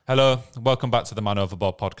Hello, welcome back to the Man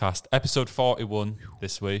Overboard podcast, episode 41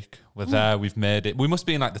 this week. We're there, we've made it. We must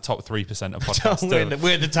be in like the top 3% of podcasts.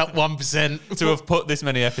 We're in the top 1%. To have put this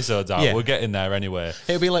many episodes out, Yeah. We're getting there anyway.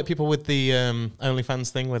 It'll be like people with the OnlyFans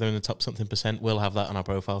thing, where they're in the top something percent. We'll have that on our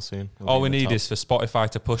profile soon. All we need is for Spotify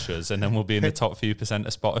to push us, and then we'll be in the top few percent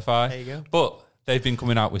of Spotify. There you go. But they've been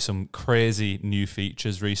coming out with some crazy new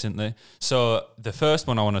features recently. So the first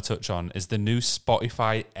one I want to touch on is the new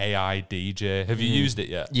Spotify AI DJ. Have you used it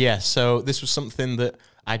yet? Yeah, so this was something that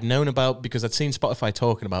I'd known about because I'd seen Spotify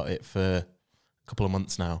talking about it for a couple of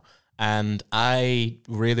months now. And I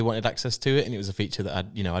really wanted access to it, and it was a feature that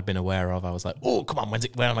I'd been aware of. I was like, "Oh, come on, when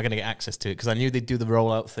am I going to get access to it?" Because I knew they'd do the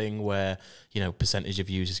rollout thing where percentage of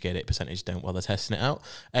users get it, percentage don't while they're testing it out.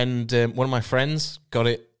 And one of my friends got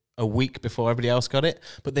it a week before everybody else got it,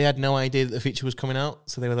 but they had no idea that the feature was coming out.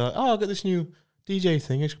 So they were like, "Oh, I got this new DJ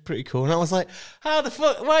thing. It's pretty cool." And I was like, "How the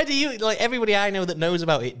fuck? Why do you everybody I know that knows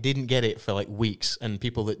about it didn't get it for like weeks, and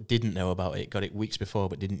people that didn't know about it got it weeks before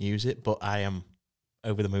but didn't use it." But I am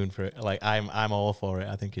over the moon for it. Like I'm all for it.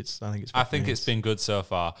 I think it's been good so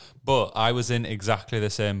far. But I was in exactly the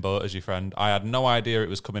same boat as your friend. I had no idea it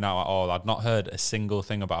was coming out at all. I'd not heard a single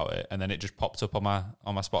thing about it, and then it just popped up on my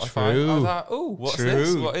Spotify. True. I was like, "Oh, what's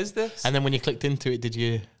this? What is this?" And then when you clicked into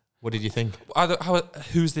it, what did you think?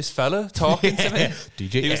 Who's this fella talking to me?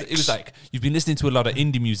 DJ He was like, "You've been listening to a lot of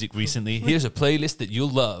indie music recently. Here's a playlist that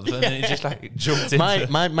you'll love." And then it just like jumped into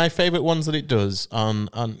my favorite ones that it does on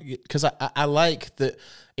because I like that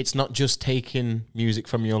it's not just taking music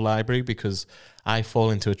from your library, because I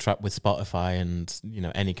fall into a trap with Spotify and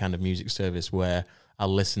any kind of music service where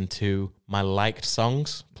I'll listen to my liked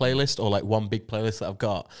songs playlist or like one big playlist that I've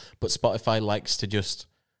got, but Spotify likes to just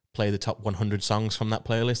play the top 100 songs from that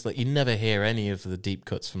playlist. Like you never hear any of the deep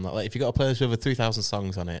cuts from that. Like if you've got a playlist with over 3,000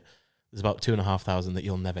 songs on it, there's about 2,500 that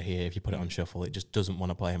you'll never hear if you put it on shuffle. It just doesn't want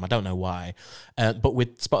to play them. I don't know why. But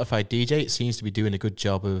with Spotify DJ, it seems to be doing a good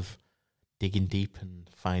job of digging deep and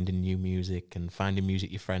finding new music and finding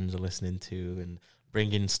music your friends are listening to and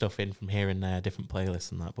bringing stuff in from here and there, different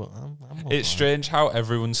playlists and that. But it's strange how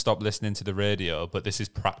everyone stopped listening to the radio, but this is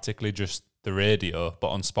practically just the radio, but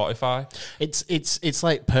on Spotify. It's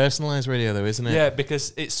like personalized radio though, isn't it? Yeah,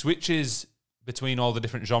 because it switches between all the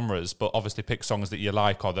different genres, but obviously pick songs that you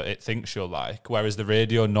like or that it thinks you'll like. Whereas the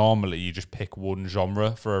radio, normally you just pick one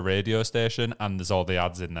genre for a radio station and there's all the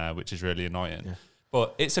ads in there, which is really annoying. Yeah.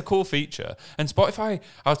 But it's a cool feature. And Spotify,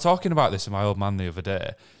 I was talking about this with my old man the other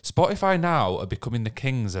day. Spotify now are becoming the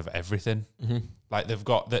kings of everything. Mm-hmm. Like they're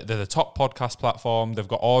the top podcast platform. They've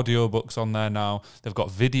got audiobooks on there now. They've got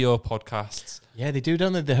video podcasts. Yeah, they do,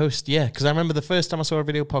 don't they? The host, yeah. Because I remember the first time I saw a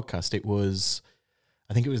video podcast,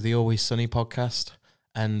 I think it was the Always Sunny podcast.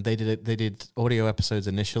 And they did audio episodes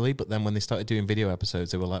initially, but then when they started doing video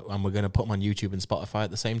episodes, they were like, and we're going to put them on YouTube and Spotify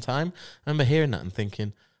at the same time. I remember hearing that and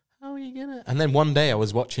thinking, how are you gonna? And then one day I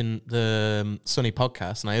was watching the Sunny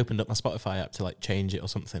podcast and I opened up my Spotify app to like change it or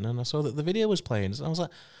something, and I saw that the video was playing. So I was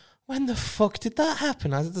like, when the fuck did that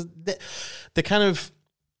happen?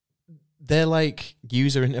 Their like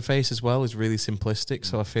user interface as well is really simplistic,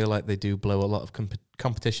 so I feel like they do blow a lot of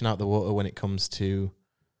competition out the water when it comes to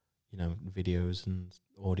videos and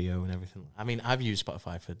audio and everything. I mean, I've used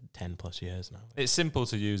Spotify for 10 plus years now. It's simple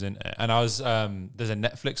to use, isn't it? And I was there's a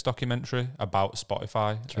Netflix documentary about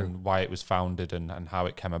Spotify and why it was founded and how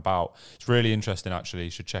it came about. It's really interesting, actually.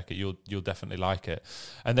 You should check it. You'll definitely like it.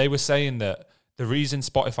 And they were saying that the reason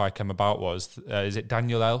Spotify came about was, is it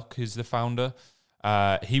Daniel Elk who's the founder?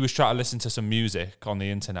 He was trying to listen to some music on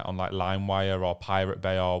the internet on like LimeWire or Pirate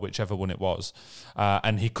Bay or whichever one it was,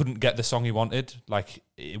 and he couldn't get the song he wanted. Like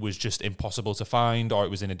it was just impossible to find, or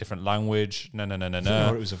it was in a different language. No.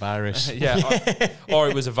 Or it was a virus. or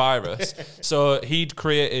it was a virus. So he'd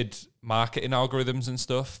created marketing algorithms and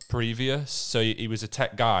stuff previous. So he was a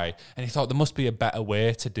tech guy, and he thought there must be a better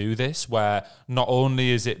way to do this, where not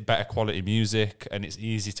only is it better quality music and it's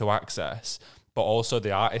easy to access, but also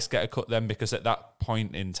the artists get a cut then, because at that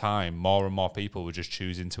point in time, more and more people were just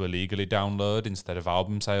choosing to illegally download instead of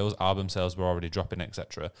album sales. Album sales were already dropping,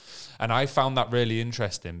 etc. And I found that really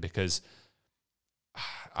interesting because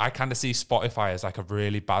I kind of see Spotify as like a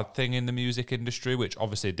really bad thing in the music industry, which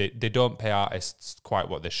obviously they don't pay artists quite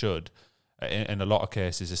what they should in a lot of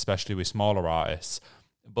cases, especially with smaller artists.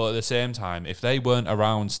 But at the same time, if they weren't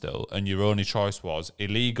around still and your only choice was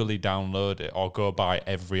illegally download it or go buy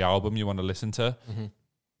every album you want to listen to,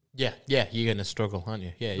 yeah, you're going to struggle, aren't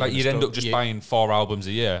you? Yeah, like you'd end up just buying 4 albums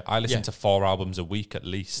a year. I listen to 4 albums a week at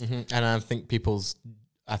least. Mm-hmm. And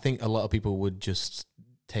I think a lot of people would just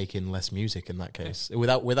take in less music in that case.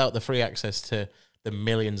 Without the free access to the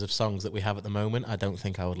millions of songs that we have at the moment, I don't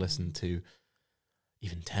think I would listen to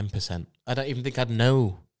even 10%. I don't even think I'd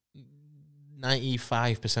know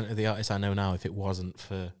 95% of the artists I know now if it wasn't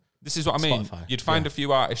for This is what I mean. Spotify. You'd find a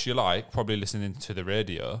few artists you like, probably listening to the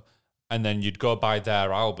radio, and then you'd go buy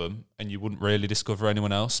their album and you wouldn't really discover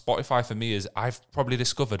anyone else. Spotify for me is I've probably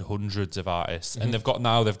discovered hundreds of artists, and they've got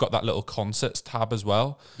that little concerts tab as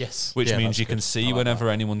well. Yes, which means you can see whenever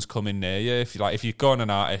anyone's coming near you. If you go on an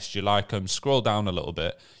artist you like them, scroll down a little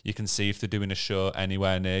bit, you can see if they're doing a show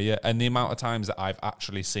anywhere near you. And the amount of times that I've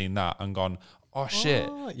actually seen that and gone, oh shit,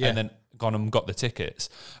 and then gone and got the tickets.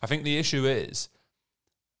 I think the issue is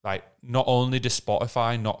like not only does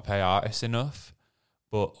Spotify not pay artists enough,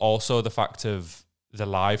 but also the fact of the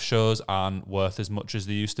live shows aren't worth as much as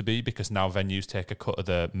they used to be, because now venues take a cut of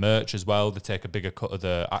the merch as well. They take a bigger cut of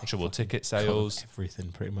the actual ticket sales.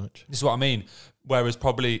 Everything, pretty much. This is what I mean. Whereas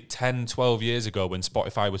probably 10, 12 years ago when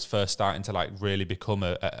Spotify was first starting to like really become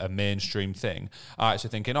a mainstream thing, artists were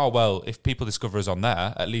thinking, oh, well, if people discover us on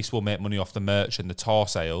there, at least we'll make money off the merch and the tour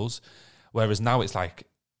sales. Whereas now it's like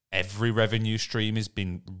every revenue stream has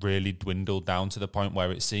been really dwindled down to the point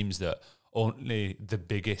where it seems that only the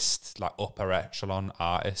biggest like upper echelon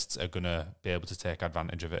artists are gonna be able to take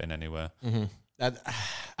advantage of it in any way.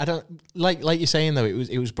 I don't like you're saying though.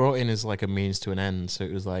 It was brought in as like a means to an end. So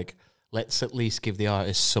it was like, let's at least give the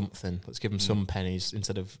artist something. Let's give them some pennies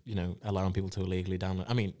instead of allowing people to illegally download.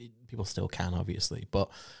 I mean, people still can obviously, but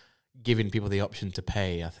giving people the option to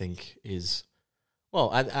pay, I think, is. Well,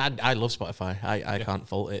 I love Spotify. I can't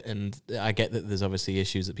fault it. And I get that there's obviously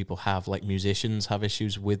issues that people have, like musicians have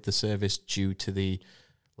issues with the service due to the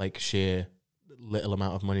like sheer little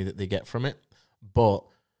amount of money that they get from it. But,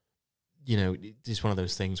 it's one of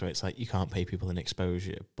those things where it's like you can't pay people in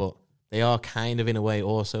exposure, but they are kind of in a way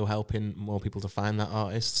also helping more people to find that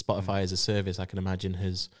artist. Spotify as a service, I can imagine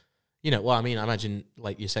has, I imagine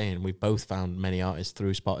like you're saying, we've both found many artists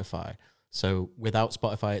through Spotify. So without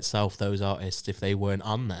Spotify itself, those artists, if they weren't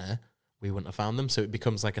on there, we wouldn't have found them. So it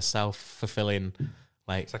becomes like a self-fulfilling,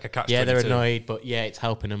 like, it's like a catch. Yeah, they're annoyed, but yeah, it's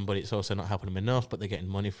helping them, but it's also not helping them enough. But they're getting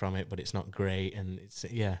money from it, but it's not great, and it's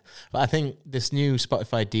But I think this new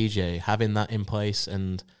Spotify DJ having that in place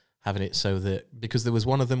and having it so that, because there was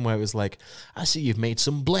one of them where it was like, I see you've made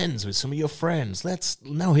some blends with some of your friends.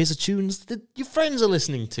 Here's a tunes that your friends are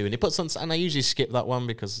listening to. And it puts on, and I usually skip that one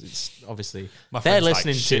because it's obviously they're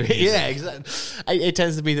listening to it. Yeah, exactly. It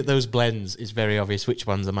tends to be that those blends, it's very obvious which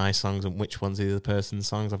ones are my songs and which ones are the other person's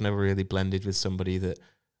songs. I've never really blended with somebody that,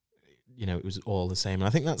 it was all the same. And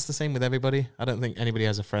I think that's the same with everybody. I don't think anybody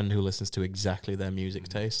has a friend who listens to exactly their music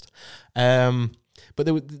taste. But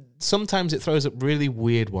sometimes it throws up really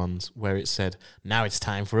weird ones where it said, now it's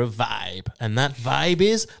time for a vibe. And that vibe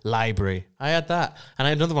is library. I had that. And I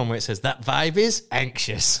had another one where it says, that vibe is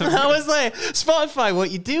anxious. And I was like, Spotify,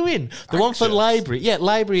 what you doing? The one for library. Yeah,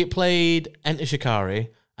 library, it played Enter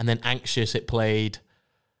Shikari. And then anxious, it played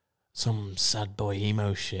some sad boy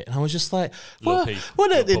emo shit. And I was just like, now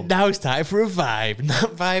it's time for a vibe. And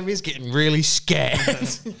that vibe is getting really scared.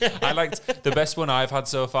 I liked the best one I've had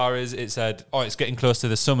so far is it said, oh, it's getting close to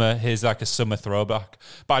the summer. Here's like a summer throwback.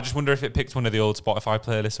 But I just wonder if it picked one of the old Spotify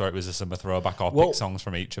playlists or it was a summer throwback or picked songs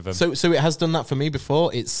from each of them. So it has done that for me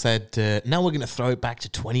before. It said, now we're going to throw it back to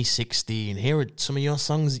 2016. Here are some of your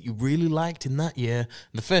songs that you really liked in that year.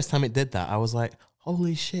 And the first time it did that, I was like,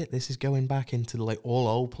 holy shit, this is going back into like all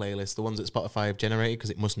old playlists, the ones that Spotify have generated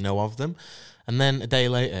because it must know of them. And then a day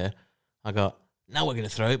later, I got, now we're going to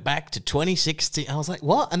throw it back to 2016. I was like,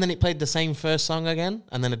 what? And then it played the same first song again.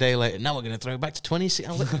 And then a day later, now we're going to throw it back to 2016.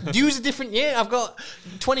 I was like, use a different year. I've got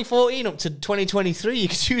 2014 up to 2023. You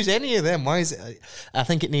could choose any of them. Why is it? I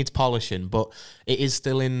think it needs polishing, but it is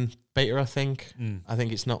still in beta, I think. I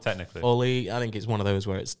think it's not technically fully. I think it's one of those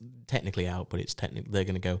where it's technically out, but it's technically they're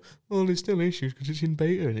going to go, well, there's still issues because it's in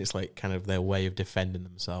beta, and it's like kind of their way of defending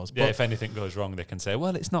themselves. Yeah, but if anything goes wrong, they can say,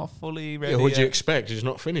 well, it's not fully ready. What do you expect? It's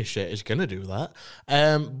not finished yet. It's going to do that.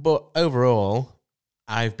 But overall,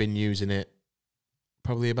 I've been using it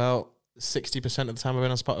probably about 60% of the time I've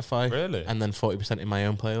been on Spotify. Really? And then 40% in my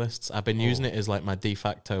own playlists. I've been using it as like my de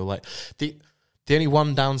facto, like the only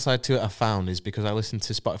one downside to it I found is because I listen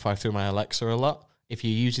to Spotify through my Alexa a lot. If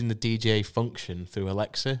you're using the DJ function through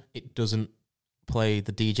Alexa, it doesn't play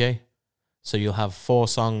the DJ. So you'll have 4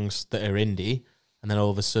 songs that are indie, and then all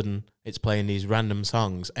of a sudden it's playing these random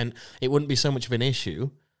songs. And it wouldn't be so much of an issue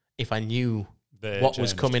if I knew what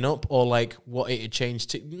was coming up or like what it had changed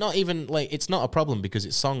to. Not even like, it's not a problem because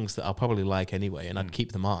it's songs that I'll probably like anyway, and I'd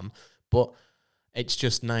keep them on. But it's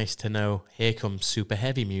just nice to know, here comes super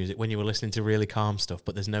heavy music when you were listening to really calm stuff,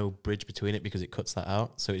 but there's no bridge between it because it cuts that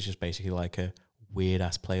out. So it's just basically like a weird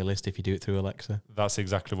ass playlist if you do it through Alexa. That's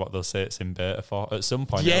exactly what they'll say it's in beta for. At some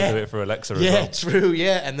point, they'll do it for Alexa as well. Yeah, true,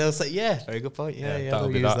 yeah. And they'll say, yeah, very good point. Yeah, that'll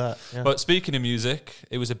they'll be use that. Yeah. But speaking of music,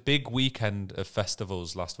 it was a big weekend of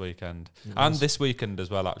festivals last weekend. And this weekend as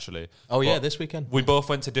well, actually. Oh, yeah, this weekend. We both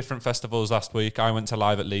went to different festivals last week. I went to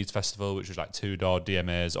Live at Leeds Festival, which was like two-door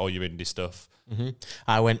DMAs, all your indie stuff.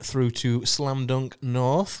 I went through to Slam Dunk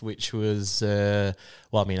North, which was, I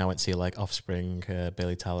went to see like Offspring,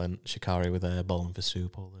 Billy Talent, Shikari with Bowling for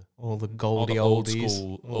Soup, all the Goldie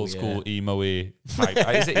oldies. Old school emo-y type.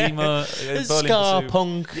 Is it emo? Ska,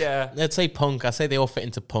 punk. Yeah. I'd say punk. I'd say they all fit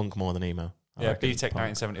into punk more than emo. Yeah, B-Tech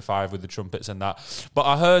 1975 with the trumpets and that. But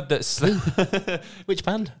I heard that... Which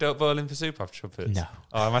band? Don't Bowling for Soup have trumpets? No.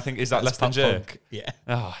 I think, is that Less Than Jake? Yeah.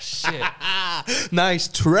 Oh, shit. Nice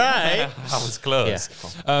try. I was close.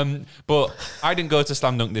 Yeah, but I didn't go to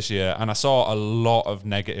Slam Dunk this year, and I saw a lot of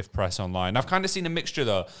negative press online. I've kind of seen a mixture,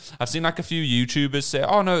 though. I've seen like a few YouTubers say,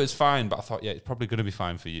 oh, no, it's fine. But I thought, yeah, it's probably going to be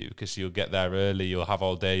fine for you because you'll get there early, you'll have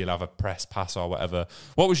all day, you'll have a press pass or whatever.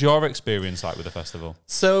 What was your experience like with the festival?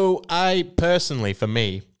 So personally, for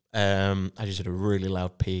me, I just had a really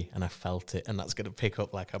loud pee and I felt it, and that's going to pick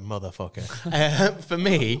up like a motherfucker. For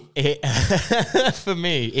me,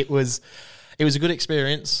 it was a good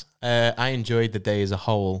experience. I enjoyed the day as a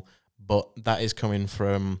whole, but that is coming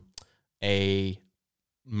from a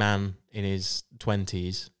man in his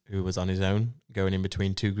 20s who was on his own, going in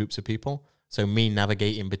between two groups of people. So me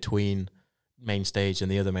navigating between main stage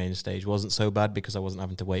and the other main stage wasn't so bad because I wasn't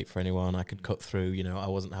having to wait for anyone. I could cut through, I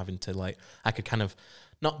wasn't having to I could kind of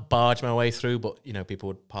not barge my way through, but people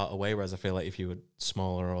would part away. Whereas I feel like if you were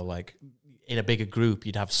smaller or in a bigger group,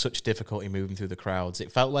 you'd have such difficulty moving through the crowds.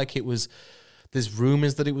 It felt like there's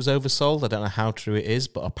rumors that it was oversold. I don't know how true it is,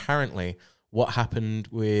 but apparently what happened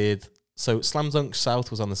so Slam Dunk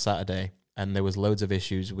South was on the Saturday, and there was loads of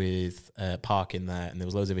issues with parking there, and there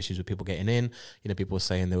was loads of issues with people getting in. People were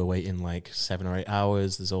saying they were waiting 7 or 8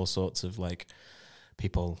 hours. There's all sorts of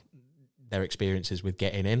people, their experiences with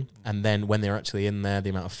getting in. And then when they were actually in there, the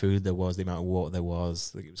amount of food there was, the amount of water there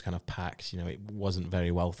was, it was kind of packed. It wasn't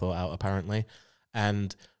very well thought out, apparently.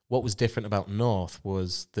 And what was different about North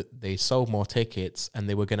was that they sold more tickets and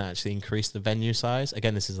they were going to actually increase the venue size.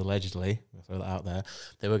 Again, this is allegedly, I'll throw that out there.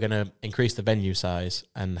 They were going to increase the venue size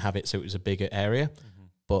and have it so it was a bigger area.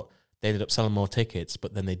 But they ended up selling more tickets,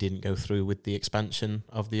 but then they didn't go through with the expansion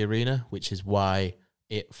of the arena, which is why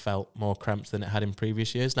it felt more cramped than it had in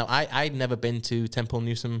previous years. Now, I'd never been to Temple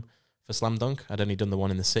Newsam for Slam Dunk. I'd only done the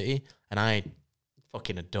one in the city, and I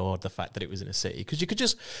fucking adored the fact that it was in a city,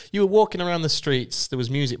 because you were walking around the streets, there was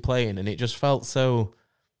music playing, and it just felt so...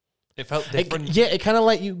 It felt different. It kind of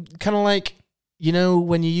like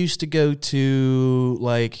when you used to go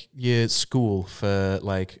to your school for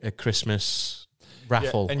a Christmas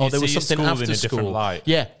raffle, and or there was something after in a school. Different light.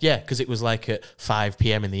 Yeah, because it was at 5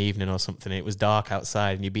 p.m. in the evening or something. It was dark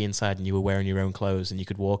outside, and you'd be inside, and you were wearing your own clothes, and you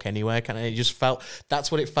could walk anywhere. It just felt, that's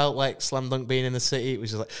what it felt like. Slam Dunk being in the city, it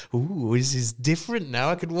was just ooh, this is different now.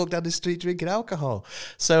 I could walk down the street drinking alcohol.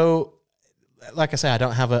 So, like I say, I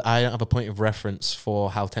don't have a point of reference for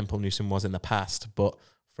how Temple Newsam was in the past, but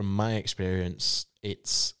from my experience,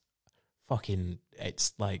 it's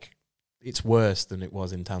worse than it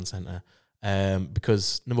was in Town Centre.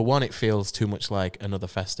 Because number one, it feels too much like another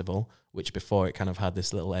festival, which before it kind of had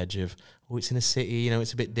this little edge of, it's in a city,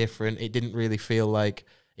 it's a bit different. It didn't really feel like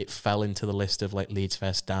it fell into the list of Leeds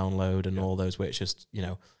Fest, Download, and all those where it's just,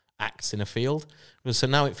 acts in a field. So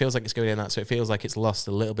now it feels like it's going in that, so it feels like it's lost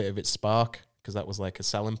a little bit of its spark, because that was a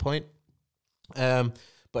selling point.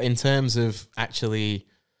 But in terms of actually,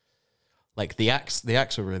 the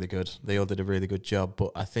acts were really good. They all did a really good job, but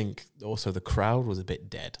I think also the crowd was a bit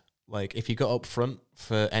dead. If you got up front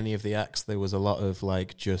for any of the acts, there was a lot of I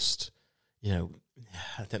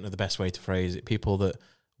don't know the best way to phrase it, people that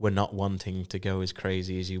were not wanting to go as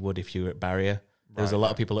crazy as you would if you were at Barrier. There was a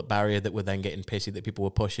lot of people at Barrier that were then getting pissy that people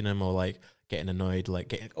were pushing them, or getting annoyed,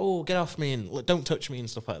 get off me and don't touch me and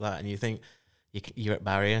stuff like that. And you think you're at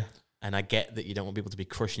Barrier, and I get that you don't want people to be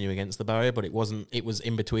crushing you against the barrier, but it wasn't. It was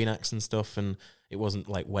in between acts and stuff, and it wasn't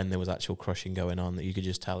when there was actual crushing going on that you could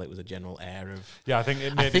just tell. It was a general air of... Yeah, I think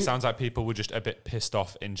it sounds like people were just a bit pissed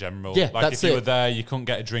off in general. Yeah, if you were there, you couldn't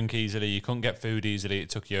get a drink easily, you couldn't get food easily, it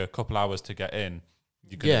took you a couple hours to get in.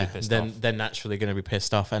 You're going to be pissed off. They're naturally going to be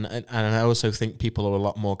pissed off. And I also think people are a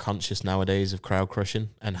lot more conscious nowadays of crowd crushing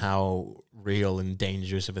and how real and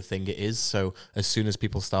dangerous of a thing it is. So as soon as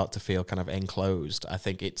people start to feel kind of enclosed, I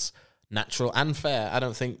think it's natural and fair. I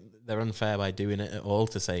don't think they're unfair by doing it at all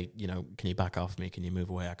to say, can you back off me? Can you move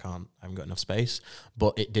away? I haven't got enough space.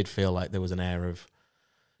 But it did feel like there was an air of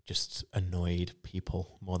just annoyed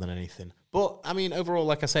people more than anything. But I mean, overall,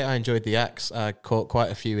 like I say, I enjoyed the acts. I caught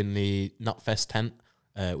quite a few in the Notfest tent,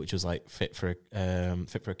 which was like Fit for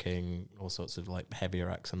a King, all sorts of like heavier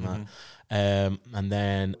acts and that. And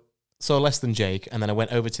then saw Less Than Jake, and then I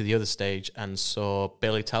went over to the other stage and saw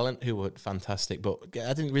Billy Talent, who were fantastic. But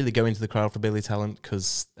I didn't really go into the crowd for Billy Talent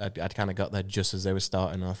because I'd kind of got there just as they were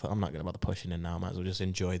starting. And I thought, I'm not going to bother pushing in now. I might as well just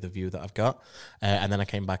enjoy the view that I've got. And then I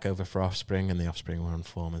came back over for Offspring, and the Offspring were on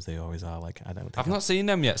form as they always are. Like I've not seen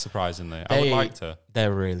them yet, surprisingly. I would like to.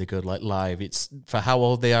 They're really good, like live. It's for how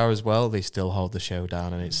old they are as well. They still hold the show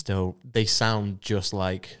down, and they sound just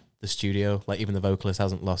like the studio. Like even the vocalist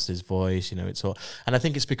hasn't lost his voice. It's all, and I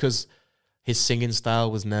think it's because his singing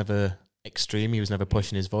style was never extreme. He was never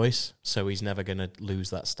pushing his voice, so he's never going to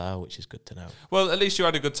lose that style, which is good to know. Well, at least you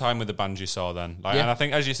had a good time with the band you saw then. And I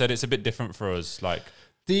think, as you said, it's a bit different for us.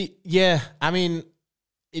 I mean,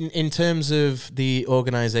 in terms of the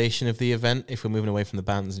organisation of the event, if we're moving away from the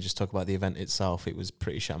bands and just talk about the event itself, it was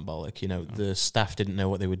pretty shambolic. The staff didn't know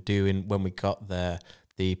what they were doing. When we got there,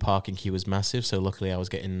 the parking queue was massive, so luckily I was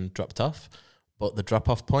getting dropped off. But the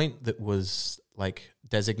drop-off point that was like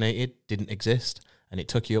designated didn't exist, and it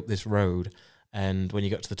took you up this road, and when you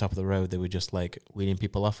got to the top of the road, they were just like weaning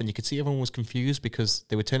people off, and you could see everyone was confused because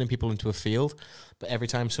they were turning people into a field, but every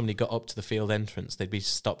time somebody got up to the field entrance, they'd be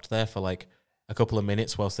stopped there for like a couple of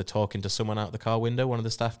minutes whilst they're talking to someone out the car window, one of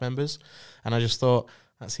the staff members, and I just thought,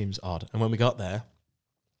 that seems odd. And when we got there,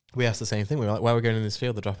 we asked the same thing. We were like, why are we going in this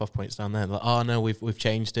field? The drop-off point's down there. Like, oh no, we've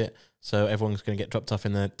changed it, so everyone's going to get dropped off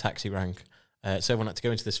in the taxi rank. So everyone had to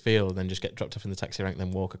go into this field and then just get dropped off in the taxi rank,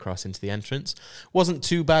 then walk across into the entrance. Wasn't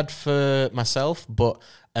too bad for myself, but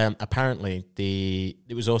apparently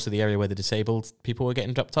it was also the area where the disabled people were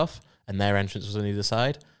getting dropped off, and their entrance was on either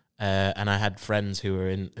side. And I had friends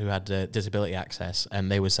who had disability access,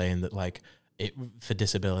 and they were saying that like for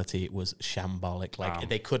disability it was shambolic. Like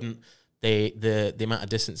they couldn't. The amount of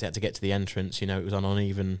distance they had to get to the entrance, it was on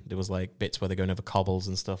uneven. There was like bits where they're going over cobbles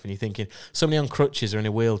and stuff, and you're thinking, somebody on crutches or in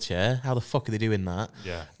a wheelchair, how the fuck are they doing that?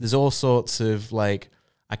 Yeah. There's all sorts of like,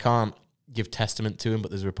 I can't give testament to him,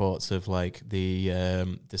 but there's reports of like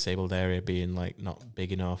the disabled area being like not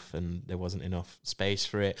big enough, and there wasn't enough space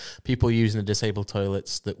for it. People using the disabled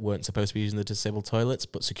toilets that weren't supposed to be using the disabled toilets,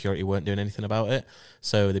 but security weren't doing anything about it,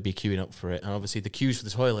 so they'd be queuing up for it. And obviously the queues for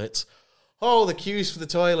the toilets. Oh, the queues for the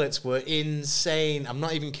toilets were insane. I'm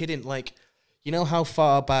not even kidding. Like, you know how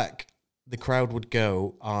far back the crowd would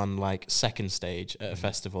go on, like, second stage at a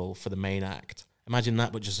festival for the main act? Imagine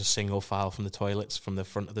that, but just a single file from the toilets from the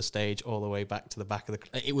front of the stage all the way back to the back of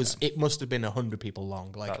the... It must have been 100 people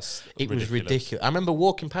long. Like, it was ridiculous. I remember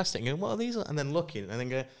walking past it and going, what are these? And then looking and then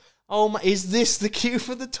going, oh, my, is this the queue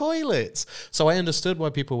for the toilets? So I understood why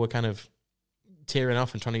people were kind of tearing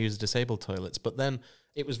off and trying to use the disabled toilets. But then...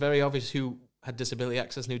 it was very obvious who had disability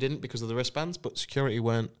access and who didn't because of the wristbands, but security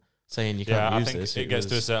weren't saying you can't use this. It gets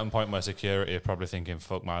to a certain point where security are probably thinking,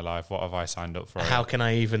 fuck my life, what have I signed up for? How can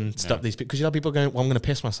I even stop these people? Because you have people going, well, I'm going to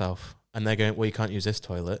piss myself. And they're going, well, you can't use this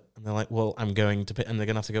toilet. And they're like, well, I'm going to piss. And they're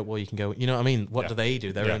going to have to go, well, you can go. You know what I mean? What do they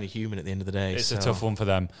do? They're only human at the end of the day. It's a tough one for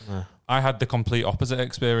them. I had the complete opposite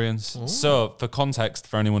experience. Ooh. So, for context,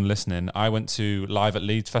 for anyone listening, I went to Live at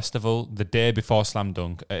Leeds Festival the day before Slam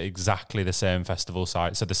Dunk at exactly the same festival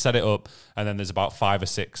site. So they set it up, and then there's about 5 or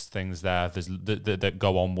 6 things there that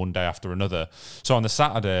go on one day after another. So on the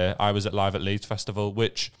Saturday, I was at Live at Leeds Festival,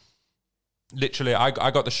 which literally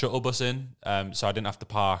I got the shuttle bus in, so I didn't have to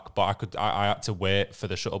park, but I had to wait for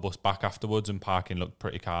the shuttle bus back afterwards, and parking looked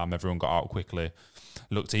pretty calm. Everyone got out quickly,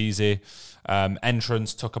 looked easy.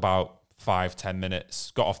 Entrance took about 5-10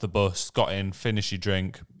 minutes. Got off the bus, got in, finished your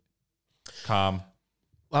drink, calm.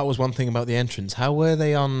 That was one thing about the entrance. How were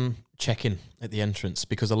they on check-in at the entrance?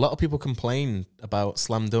 Because a lot of people complain about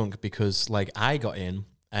Slam Dunk because, like, I got in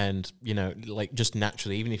and, like, just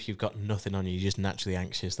naturally, even if you've got nothing on you, you're just naturally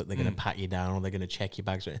anxious that they're going to pat you down or they're going to check your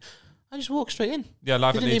bags. I just walked straight in. Yeah,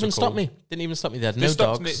 Live at Leeds Didn't even stop me. They had no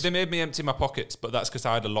dogs. They made me empty my pockets, but that's because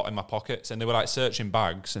I had a lot in my pockets, and they were like searching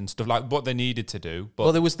bags and stuff, like what they needed to do. But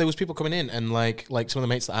well, there was people coming in, and like some of the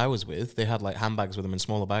mates that I was with, they had like handbags with them and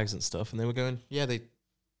smaller bags and stuff, and they were going, yeah, they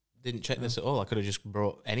didn't check this at all. I could have just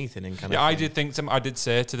brought anything in. I did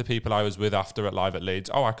say to the people I was with after at Live at Leeds,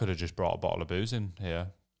 I could have just brought a bottle of booze in here.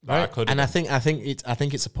 Right. I think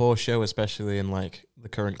it's a poor show, especially in like the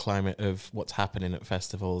current climate of what's happening at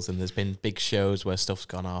festivals, and there's been big shows where stuff's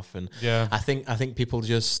gone off, and I think people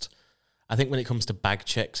just, I think when it comes to bag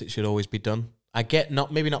checks, it should always be done. I get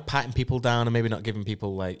maybe not patting people down and maybe not giving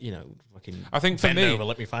people like, fucking. I think for me, over,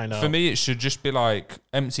 let me find out. For me, it should just be like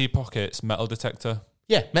empty pockets, metal detector.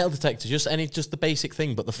 Yeah, metal detector, just the basic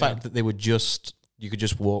thing, but the fact that they were just You could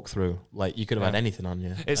just walk through. Like, you could have had anything on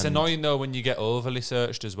you. It's annoying, though, when you get overly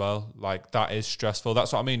searched as well. Like, that is stressful.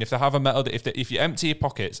 That's what I mean. If they have a metal... If you empty your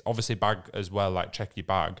pockets, obviously bag as well, like, check your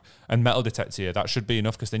bag, and metal detector you, that should be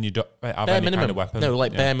enough, because then you don't have bare any minimum. kind of weapon. No,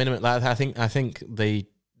 like, bare minimum. Like, I think they...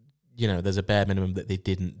 You know, there's a bare minimum that they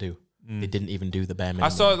didn't do. They didn't even do the bare minimum. I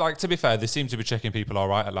saw, like, to be fair, they seem to be checking people all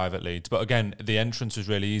right at Live at Leeds. But again, the entrance was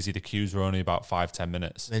really easy. The queues were only about 5-10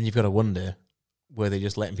 minutes. Then you've got to wonder... Were they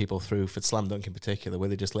just letting people through, for Slam Dunk in particular, were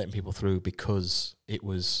they just letting people through because it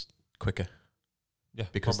was quicker? Yeah,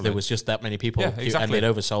 because probably. there was just that many people. Yeah, exactly. And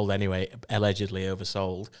they'd oversold anyway, allegedly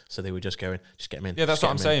oversold. So they were just going, just get them in. Yeah, that's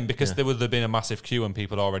what I'm saying. Because Yeah. there would have been a massive queue and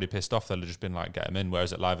people already pissed off. They'd have just been like, get them in.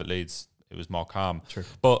 Whereas at Live at Leeds, it was more calm. True.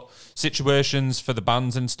 But situations for the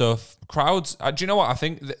bands and stuff, crowds, do you know what? I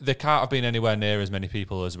think there can't have been anywhere near as many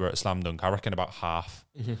people as were at Slam Dunk. I reckon about half.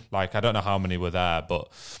 Mm-hmm. Like, I don't know how many were there,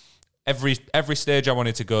 but... Every stage I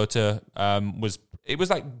wanted to go to was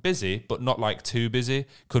like busy, but not like too busy.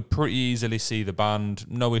 Could pretty easily see the band,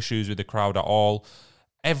 no issues with the crowd at all.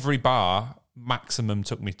 Every bar maximum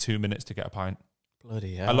took me 2 minutes to get a pint.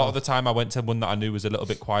 Bloody hell. A lot of the time I went to one that I knew was a little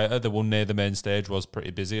bit quieter. The one near the main stage was pretty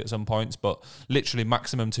busy at some points, but literally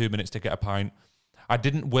maximum 2 minutes to get a pint. I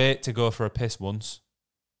didn't wait to go for a piss once.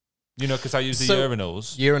 You know, because I use the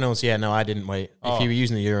urinals. Urinals, yeah, no, I didn't wait. If you were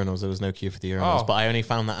using the urinals, there was no queue for the urinals. Oh. But I only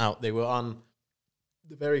found that out. They were on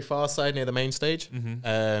the very far side near the main stage.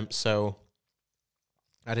 Mm-hmm. So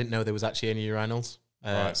I didn't know there was actually any urinals.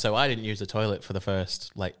 Right. So I didn't use the toilet for the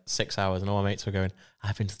first, 6 hours. And all my mates were going,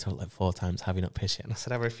 I've been to the toilet 4 times. Have you not pissed yet? And I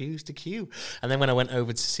said, I refuse to queue. And then when I went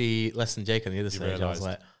over to see Less Than Jake on the other stage, I was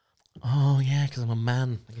like, oh, yeah, because I'm a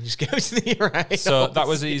man. I can just go to the urinals. So that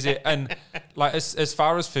was easy. And like as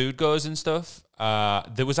far as food goes and stuff,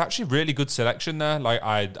 there was actually really good selection there. Like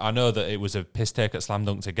I know that it was a piss take at Slam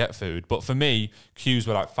Dunk to get food, but for me, queues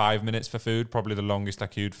were like 5 minutes for food, probably the longest I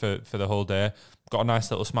queued for the whole day. Got a nice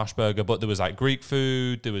little smash burger, but there was like Greek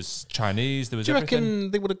food, there was Chinese, there was Do you everything.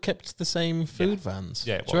 reckon they would have kept the same food vans?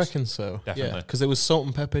 Yeah, it Do you was. reckon so? Definitely. Yeah, because there was salt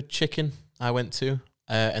and pepper chicken I went to.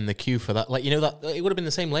 And the queue for that, that it would have been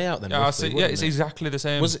the same layout then. Yeah, roughly, it's exactly the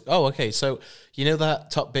same. Was it? Oh, okay. So you know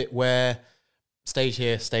that top bit where stage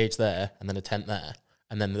here, stage there, and then a tent there,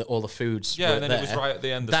 and then all the foods. Yeah, were and then there. it was right at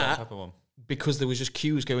the end. The salt and pepper one. Because there was just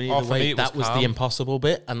queues going Oh, either for me, way. it That was was calm. the impossible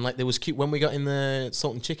bit, and there was queue when we got in the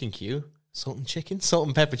salt and chicken queue. Salt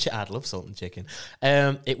and pepper. I'd love salt and chicken.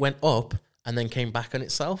 It went up and then came back on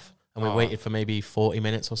itself. And we waited for maybe 40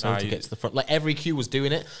 minutes or so to get to the front. Like every queue was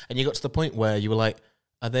doing it, and you got to the point where you were like,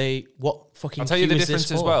 what fucking I'll tell you the queue is this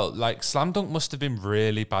difference as for? well. Like, Slam Dunk must have been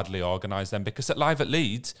really badly organised then, because at Live at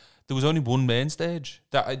Leeds, there was only one main stage.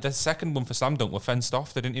 The second one for Slam Dunk were fenced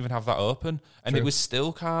off. They didn't even have that open. And it was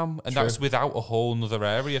still calm. And that's without a whole other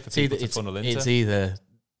area for people to funnel into. It's either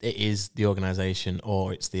it is the organisation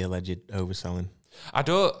or it's the alleged overselling. I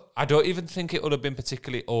don't even think it would have been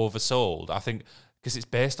particularly oversold. I think, because it's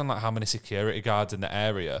based on like how many security guards in the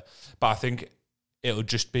area. But I think it would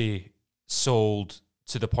just be sold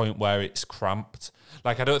to the point where it's cramped.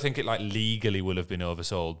 Like, I don't think it like legally will have been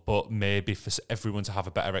oversold, but maybe for everyone to have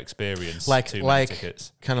a better experience, too many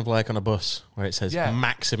tickets. Kind of like on a bus where it says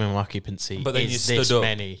maximum occupancy. But then is you this stood up.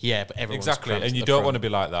 many. Yeah, but everyone's Exactly, cramped and at you the don't front. want to be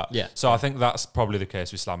like that. Yeah. So I think that's probably the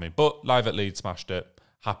case with Slammy. But Live at Leeds smashed it.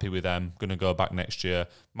 Happy with them. Going to go back next year.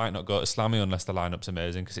 Might not go to Slammy unless the lineup's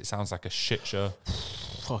amazing, because it sounds like a shit show.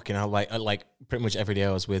 Fucking hell, like pretty much every day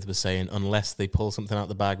I was with was saying, unless they pull something out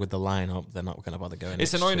the bag with the lineup, they're not going to bother going.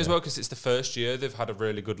 It's next annoying year. as well, because it's the first year they've had a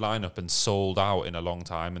really good lineup and sold out in a long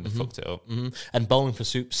time, and they fucked it up. Mm-hmm. And Bowling for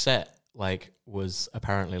Soup's set was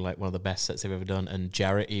apparently like one of the best sets they've ever done. And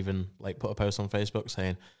Jarrett even put a post on Facebook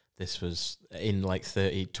saying this was in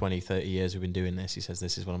 30 years we've been doing this. He says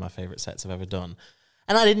this is one of my favourite sets I've ever done.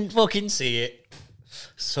 And I didn't fucking see it.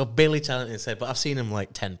 So Billy Talented said, but I've seen him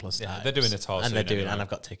 10 plus times. They're doing it all, and they're doing, and I've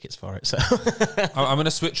got tickets for it. So I'm going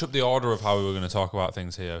to switch up the order of how we were going to talk about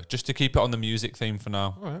things here, just to keep it on the music theme for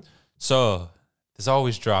now. All right. So there's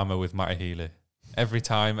always drama with Matty Healy every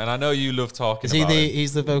time, and I know you love talking about it.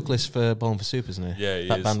 He's the vocalist for Bowling for Soup, isn't he? Yeah, he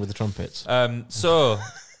that is. band with the trumpets. So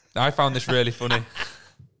I found this really funny.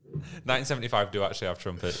 1975 do actually have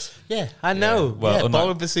trumpets. Yeah, I know. Yeah. Well,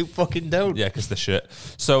 Bowling for Soup fucking don't. Yeah, because they're shit.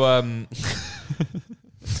 So, All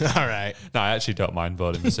right. no, I actually don't mind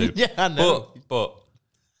Bowling for Soup. Yeah, I know. But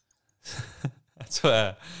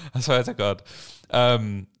I swear to God.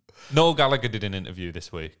 Noel Gallagher did an interview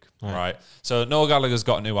this week, right? So Noel Gallagher's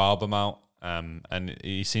got a new album out, and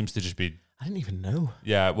he seems to just be... I didn't even know.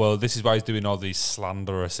 Yeah, well, this is why he's doing all these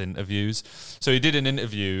slanderous interviews. So he did an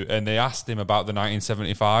interview, and they asked him about the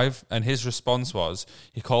 1975, and his response was,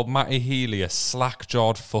 he called Matty Healy a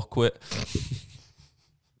slack-jawed fuckwit.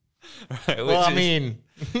 Right, well, I mean...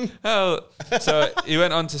 so he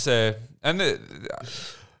went on to say, and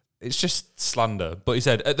it's just slander, but he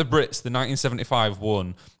said, at the Brits, the 1975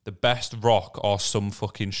 won the best rock or some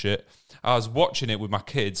fucking shit. I was watching it with my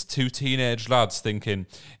kids, 2 teenage lads, thinking,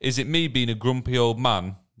 is it me being a grumpy old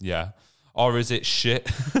man? Yeah. Or is it shit?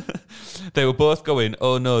 They were both going,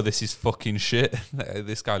 oh no, this is fucking shit.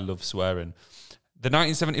 This guy loves swearing. The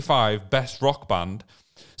 1975 best rock band,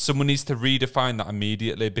 someone needs to redefine that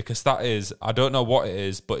immediately, because that is, I don't know what it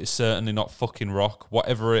is, but it's certainly not fucking rock.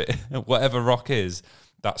 Whatever rock is,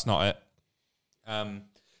 that's not it.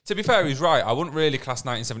 To be fair, he's right. I wouldn't really class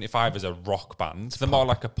 1975 as a rock band. They're more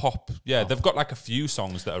like a pop. Yeah, they've got like a few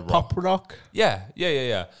songs that are rock. Pop rock?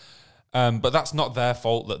 Yeah. But that's not their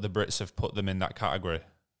fault that the Brits have put them in that category.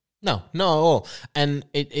 No, not at all. And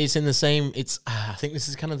it's in the same... I think this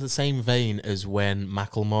is kind of the same vein as when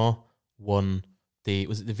Macklemore won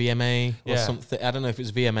was it the VMA or something? I don't know if it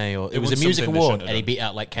was VMA or... It was a music award, and he beat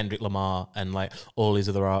out like Kendrick Lamar and like all these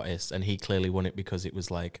other artists, and he clearly won it because it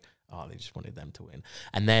was like, oh, they just wanted them to win.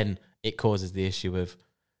 And then it causes the issue of,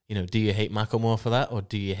 do you hate Macklemore for that, or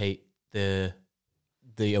do you hate the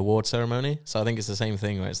award ceremony? So I think it's the same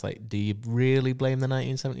thing where it's like, do you really blame the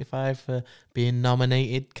 1975 for being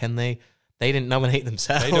nominated? Can they didn't nominate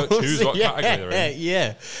themselves. They don't choose what category they're in.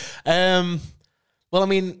 Yeah. Well, I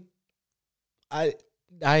mean,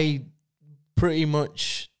 I pretty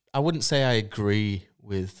much, I wouldn't say I agree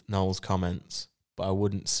with Noel's comments, but I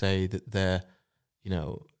wouldn't say that they're,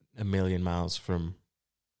 a million miles from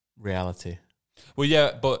reality. Well,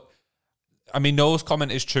 yeah, but I mean, Noel's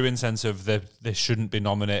comment is true in sense of they shouldn't be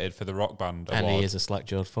nominated for the rock band award. And he is a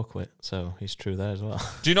slack-jawed fuckwit, so he's true there as well.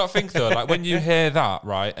 Do you not think, though, like when you hear that,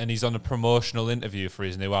 right, and he's on a promotional interview for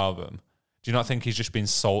his new album, do you not think he's just been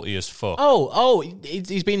salty as fuck?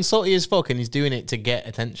 He's been salty as fuck, and he's doing it to get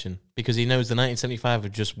attention because he knows the 1975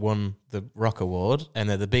 have just won the rock award, and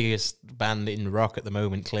they're the biggest band in rock at the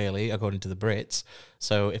moment, clearly, according to the Brits.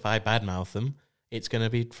 So if I badmouth them, it's going to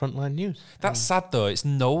be frontline news. That's sad, though. It's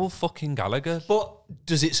Noel fucking Gallagher. But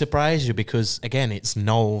does it surprise you? Because, again, it's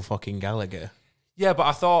Noel fucking Gallagher. Yeah, but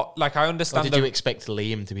I thought, like, I understand... Or did you expect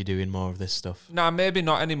Liam to be doing more of this stuff? Nah, maybe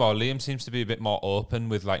not anymore. Liam seems to be a bit more open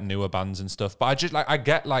with, like, newer bands and stuff. But I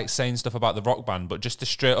get, like, saying stuff about the rock band, but just to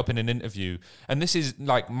straight up in an interview... And this is,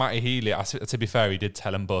 like, Matty Healy. To be fair, he did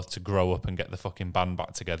tell them both to grow up and get the fucking band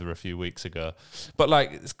back together a few weeks ago. But,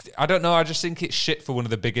 like, I don't know. I just think it's shit for one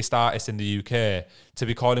of the biggest artists in the UK to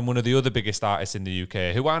be calling one of the other biggest artists in the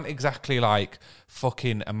UK, who aren't exactly, like,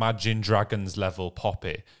 fucking Imagine Dragons level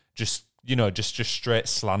poppy. Just straight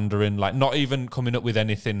slandering, like not even coming up with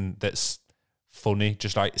anything that's funny,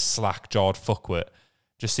 just like slack-jawed fuckwit.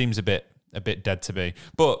 Just seems a bit dead to me.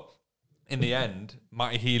 But in the end,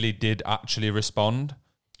 Matty Healy did actually respond.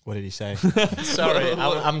 What did he say? Sorry,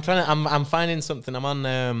 I'm finding something. I'm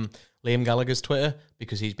on Liam Gallagher's Twitter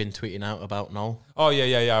because he's been tweeting out about Noel. Oh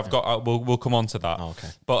yeah. I've got. We'll come on to that. Oh, okay.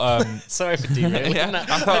 But sorry for derailing.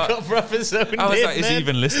 I got proper zoned I was in, like, is he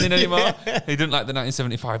even listening anymore? Yeah. He didn't like the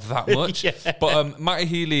 1975 that much. Yeah. But Matty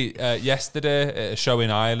Healy yesterday at a show in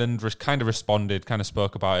Ireland kind of responded, kind of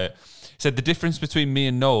spoke about it. Said the difference between me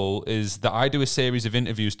and Noel is that I do a series of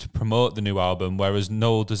interviews to promote the new album, whereas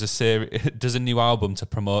Noel does a new album to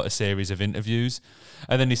promote a series of interviews.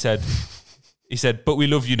 And then he said, but we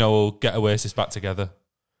love you, Noel. Get Oasis back together.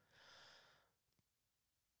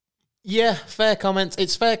 Yeah, fair comments.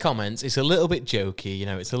 It's fair comments. It's a little bit jokey,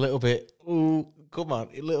 it's a little bit, ooh, come on,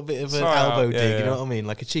 a little bit of an elbow dig, you know what I mean?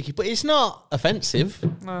 Like a cheeky, but it's not offensive.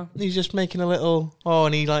 No. He's just making a little,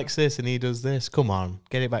 and he likes this and he does this. Come on,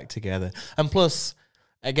 get it back together. And plus,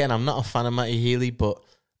 again, I'm not a fan of Matty Healy, but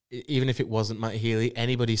even if it wasn't Matty Healy,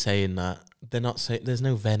 anybody saying that, they're not saying, there's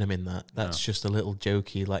no venom in that. That's just a little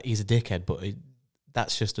jokey, like he's a dickhead, but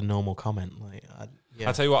that's just a normal comment. Like,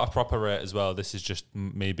 I'll tell you what I proper rate as well. This is just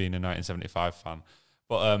me being a 1975 fan.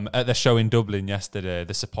 But at the show in Dublin yesterday,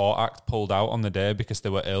 the support act pulled out on the day because they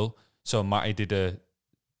were ill. So Matty did a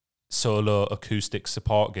solo acoustic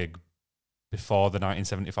support gig before the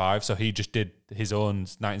 1975. So he just did his own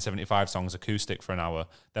 1975 songs acoustic for an hour,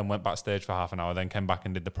 then went backstage for half an hour, then came back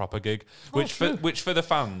and did the proper gig, which for the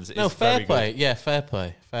fans is fair very play. good. Yeah, fair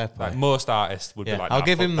play. Like most artists would be like, I'll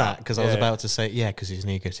give him that because I was about to say, because he's an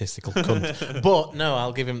egotistical cunt. But no,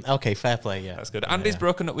 I'll give him, okay, fair play, yeah. That's good. Andy's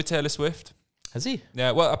broken up with Taylor Swift. Has he?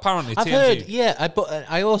 Yeah, well, apparently I've TMZ. heard, but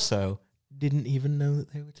I also didn't even know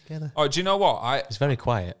that they were together. Oh, do you know what? It's very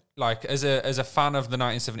quiet. like as a fan of the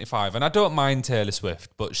 1975, and I don't mind Taylor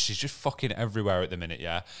Swift, but she's just fucking everywhere at the minute,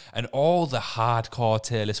 yeah. And all the hardcore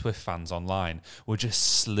Taylor Swift fans online were just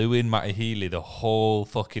slewing Matty Healy the whole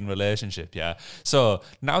fucking relationship, yeah. So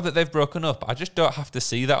now that they've broken up, I just don't have to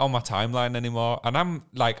see that on my timeline anymore. And I'm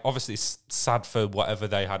like, obviously sad for whatever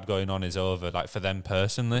they had going on is over, like for them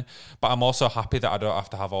personally. But I'm also happy that I don't have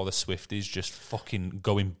to have all the Swifties just fucking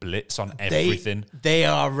going blitz on everything. They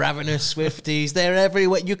are ravenous Swifties. They're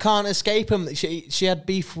everywhere. You can't escape them. She had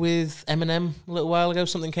beef with Eminem a little while ago.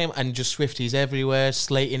 Something came and just Swifties everywhere,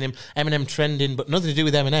 slating him. Eminem trending, but nothing to do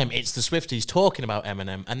with Eminem. It's the Swifties talking about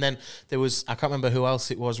Eminem. And then there was, I can't remember who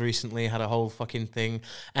else it was recently, had a whole fucking thing.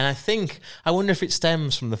 And I wonder if it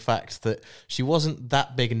stems from the fact that she wasn't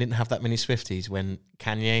that big and didn't have that many Swifties when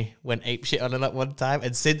Kanye went apeshit on her that one time.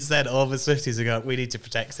 And since then, all the Swifties are going, we need to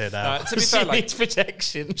protect her now. To be fair, she needs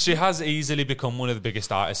protection. She has easily become one of the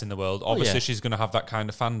biggest artists in the world. Obviously, she's going to have that kind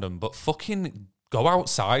of fandom, but fucking go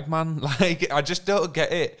outside, man. Like, I just don't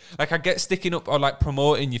get it. Like, I get sticking up or like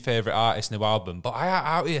promoting your favourite artist's new album, but I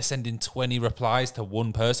out here sending 20 replies to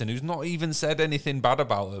one person who's not even said anything bad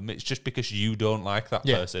about them. It's just because you don't like that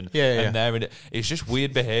person. And they're in it. It's just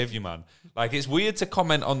weird behaviour, man. Like, it's weird to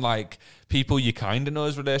comment on like people you kind of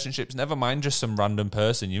know's relationships, never mind just some random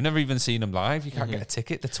person. You've never even seen them live. You can't get a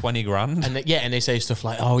ticket. They're 20 grand. And they say stuff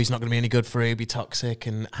like, oh, he's not going to be any good for you, he'll be toxic.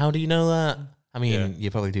 And how do you know that? I mean,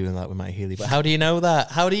 you're probably doing that with Matty Healy, but how do you know that?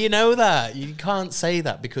 How do you know that? You can't say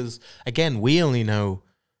that because, again, we only know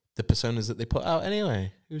the personas that they put out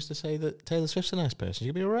anyway. Who's to say that Taylor Swift's a nice person?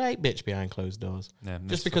 She'll be a right bitch behind closed doors. Yeah,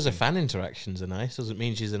 just because her fan interactions are nice doesn't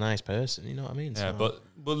mean she's a nice person. You know what I mean? Yeah, but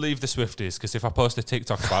we'll leave the Swifties because if I post a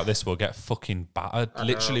TikTok about this, we'll get fucking battered.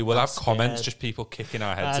 Literally, we'll have comments, just people kicking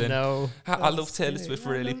our heads in. I love Taylor Swift,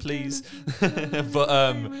 really, please.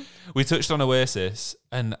 But we touched on Oasis,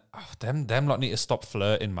 and them lot need to stop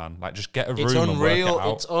flirting, man. Like, just get a room and work it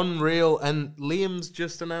out. It's unreal. And Liam's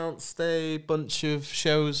just announced a bunch of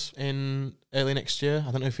shows in early next year.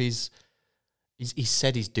 I don't know if he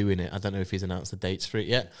said he's doing it. I don't know if he's announced the dates for it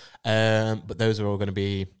yet. But those are all going to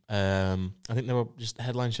be, I think they were just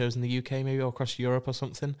headline shows in the UK, maybe, or across Europe or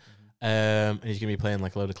something. And he's going to be playing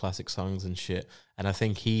like a load of classic songs and shit. And I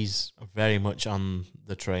think he's very much on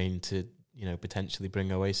the train to, potentially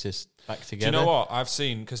bring Oasis back together. Do you know what I've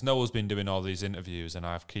seen? Because Noel's been doing all these interviews, and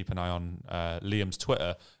I keep an eye on Liam's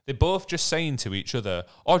Twitter. They're both just saying to each other,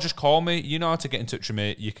 "Oh, just call me. You know how to get in touch with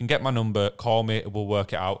me. You can get my number. Call me. We'll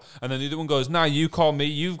work it out." And then the other one goes, "Nah, you call me.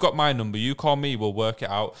 You've got my number. You call me. We'll work it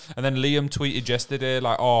out." And then Liam tweeted yesterday,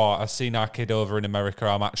 like, "Oh, I've seen our kid over in America.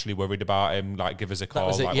 I'm actually worried about him. Like, give us a call,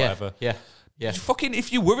 like whatever." Yeah. Yeah. Fucking,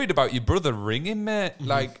 if you're worried about your brother, ring him, mate.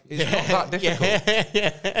 Like, it's not that difficult.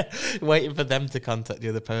 Yeah. Waiting for them to contact the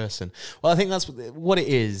other person. Well, I think that's what it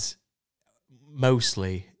is.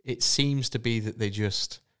 Mostly, it seems to be that they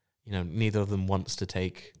just, neither of them wants to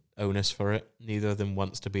take onus for it. Neither of them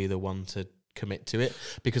wants to be the one to commit to it.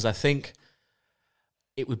 Because I think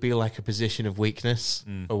it would be like a position of weakness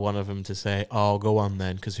for one of them to say, "Oh, go on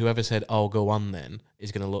then." Because whoever said, "Oh, go on then,"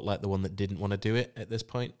 is going to look like the one that didn't want to do it at this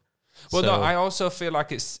point. Well, no, I also feel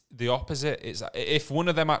like it's the opposite. It's if one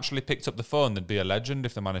of them actually picked up the phone, they'd be a legend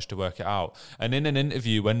if they managed to work it out. And in an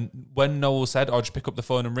interview, when Noel said, "Oh, just pick up the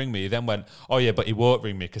phone and ring me," he then went, "Oh yeah, but he won't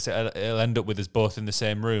ring me because it'll end up with us both in the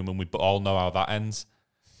same room, and we all know how that ends."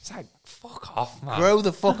 It's like, fuck off, man. Grow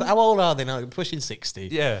the fuck. How old are they now? Pushing 60.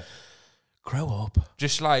 Yeah. Grow up.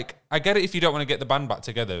 Just like, I get it if you don't want to get the band back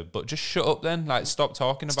together, but just shut up then. Like, stop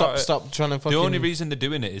talking about it. Stop trying to fucking... The only reason they're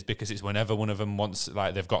doing it is because it's whenever one of them wants,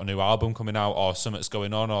 like, they've got a new album coming out or something's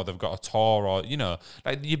going on or they've got a tour or,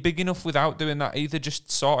 like, you're big enough without doing that. Either just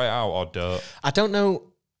sort it out or don't. I don't know.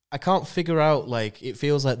 I can't figure out, like, it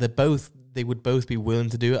feels like they would both be willing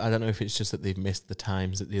to do it. I don't know if it's just that they've missed the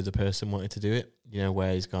times that the other person wanted to do it.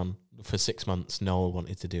 Where he's gone for 6 months, Noel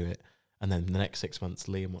wanted to do it. And then the next 6 months,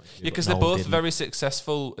 Liam wanted to do it. Yeah, because they're both very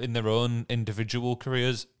successful in their own individual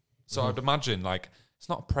careers. So I'd imagine, like, it's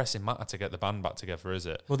not a pressing matter to get the band back together, is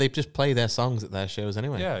it? Well, they just play their songs at their shows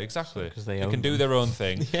anyway. Yeah, exactly. Because they can do their own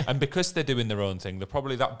thing. Yeah. And because they're doing their own thing, they're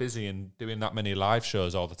probably that busy and doing that many live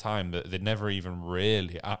shows all the time that they never even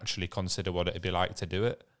really actually consider what it'd be like to do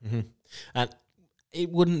it. Mm-hmm. And it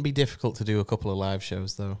wouldn't be difficult to do a couple of live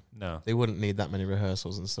shows, though. No. They wouldn't need that many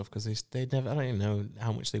rehearsals and stuff because they'd never... I don't even know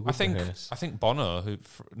how much they would rehearse. I think Bono,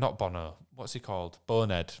 not Bono, what's he called?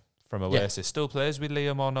 Bonehead from Oasis, still plays with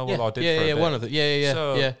Liam or Noel or did for a bit. One of them. Yeah.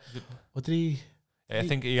 So, What did he... I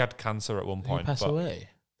think he had cancer at one point. Did he pass away?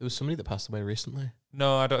 There was somebody that passed away recently.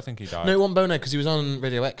 No, I don't think he died. No, it wasn't Bonehead because he was on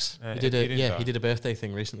Radio X. He did a birthday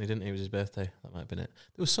thing recently, didn't he? It was his birthday. That might have been it.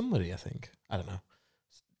 There was somebody, I think. I don't know.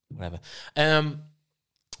 Whatever.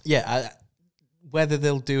 Whether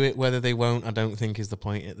they'll do it, whether they won't, I don't think is the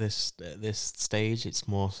point at this stage. It's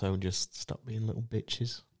more so just stop being little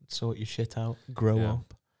bitches, sort your shit out, grow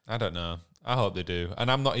up. I don't know. I hope they do.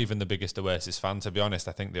 And I'm not even the biggest Oasis fan, to be honest.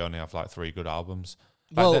 I think they only have like 3 good albums.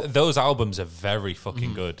 Like those albums are very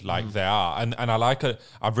fucking good. Like they are. And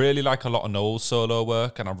I really like a lot of Noel's solo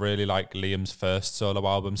work, and I really like Liam's first solo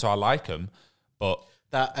album. So I like them, but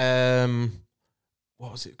that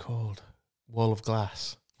what was it called? Wall of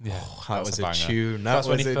Glass. Yeah, that was a tune. That's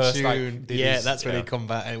when he first tune. That's when he come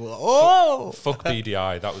back and fuck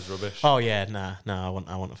BDI. That was rubbish. Oh yeah, nah. I want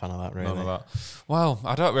a fan of that. Really. None of that. Well,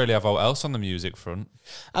 I don't really have what else on the music front.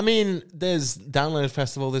 I mean, there's Download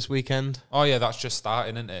Festival this weekend. Oh yeah, that's just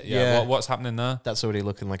starting, isn't it? Yeah. What's happening there? That's already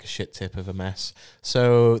looking like a shit tip of a mess.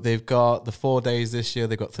 So they've got the 4 days this year.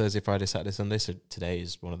 They've got Thursday, Friday, Saturday, Sunday. So today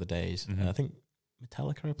is one of the days. Mm-hmm. I think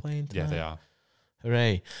Metallica are playing tonight. Yeah, they are.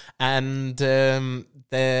 Hooray. And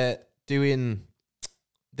they're doing...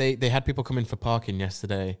 They had people come in for parking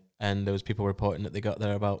yesterday, and there was people reporting that they got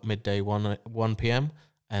there about midday, 1 p.m,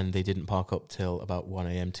 and they didn't park up till about 1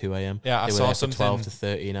 a.m, 2 a.m. Yeah, they I were saw there something. for 12 to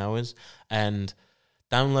 13 hours. And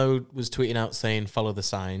Download was tweeting out saying, follow the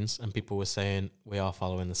signs, and people were saying, we are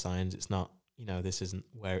following the signs. It's not, this isn't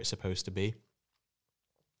where it's supposed to be.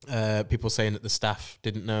 People saying that the staff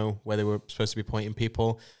didn't know where they were supposed to be pointing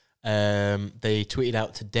people. They tweeted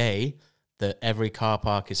out today that every car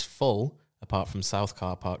park is full apart from South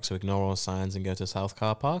Car Park, so ignore all signs and go to South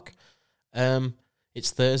Car Park.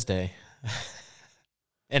 It's Thursday.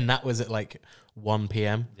 And that was at like 1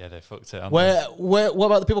 p.m. Yeah, they fucked it. What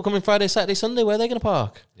about the people coming Friday, Saturday, Sunday? Where are they going to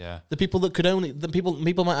park? Yeah. The people that could only...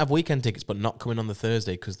 People might have weekend tickets but not coming on the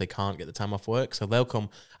Thursday because they can't get the time off work, so they'll come...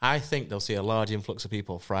 I think they'll see a large influx of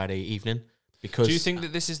people Friday evening because... Do you think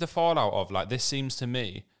that this is the fallout of... Like, this seems to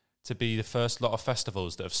me to be the first lot of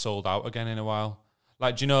festivals that have sold out again in a while.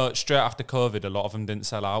 Like, do you know, straight after COVID, a lot of them didn't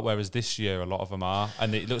sell out, whereas this year, a lot of them are.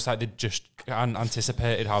 And it looks like they just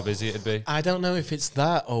anticipated how busy it'd be. I don't know if it's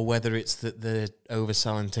that or whether it's that they're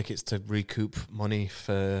overselling tickets to recoup money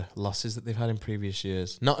for losses that they've had in previous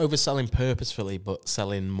years. Not overselling purposefully, but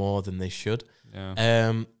selling more than they should.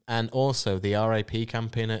 Yeah. And also the RIP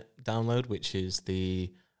campaign at Download, which is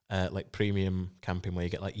the like premium campaign where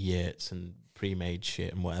you get like yurts and pre-made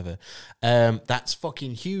shit and whatever. That's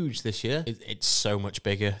fucking huge this year. It's so much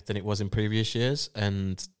bigger than it was in previous years,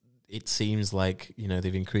 and it seems like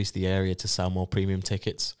they've increased the area to sell more premium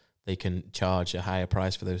tickets. They can charge a higher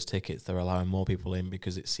price for those tickets. They're allowing more people in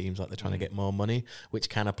because it seems like they're trying to get more money, which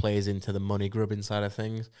kind of plays into the money grubbing side of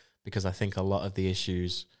things, because I think a lot of the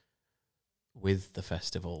issues with the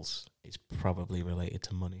festivals is probably related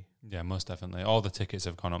to money. Yeah, most definitely. All the tickets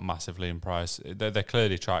have gone up massively in price. They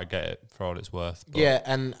clearly try to get it for all it's worth. But. Yeah,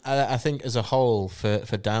 and I think as a whole for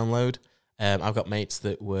Download, I've got mates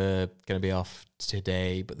that were going to be off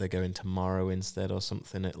today, but they're going tomorrow instead or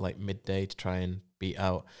something at like midday to try and beat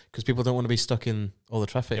out, because people don't want to be stuck in all the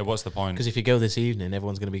traffic. Yeah, what's the point? Because if you go this evening,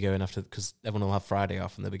 everyone's going to be going after, because everyone will have Friday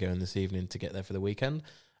off and they'll be going this evening to get there for the weekend.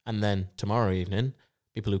 And then tomorrow evening,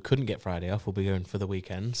 people who couldn't get Friday off will be going for the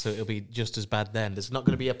weekend, so it'll be just as bad then. There's not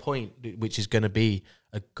going to be a point which is going to be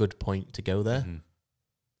a good point to go there. Mm-hmm.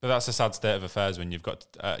 But that's a sad state of affairs when you've got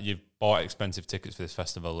you've bought expensive tickets for this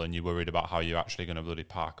festival and you're worried about how you're actually going to bloody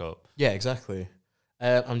park up. Yeah, exactly.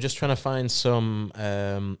 I'm just trying to find some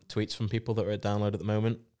tweets from people that are at Download at the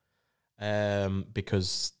moment,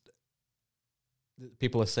 because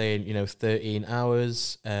people are saying 13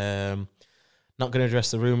 hours. Not going to address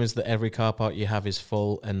the rumours that every car park you have is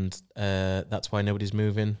full, and that's why nobody's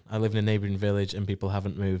moving. I live in a neighbouring village and people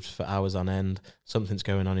haven't moved for hours on end. Something's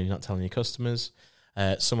going on and you're not telling your customers.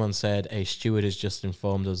 Someone said a steward has just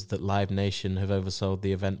informed us that Live Nation have oversold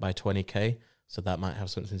the event by 20k, so that might have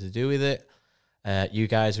something to do with it. You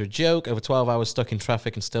guys are a joke. Over 12 hours stuck in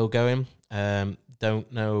traffic and still going.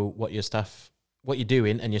 Don't know what you're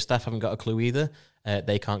doing, and your staff haven't got a clue either.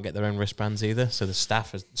 They can't get their own wristbands either, so the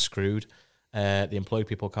staff are screwed. The employed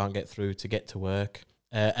people can't get through to get to work.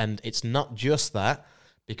 And it's not just that,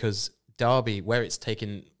 because Derby, where it's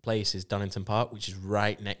taking place, is Donington Park, which is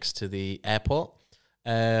right next to the airport.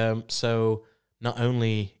 So not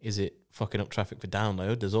only is it fucking up traffic for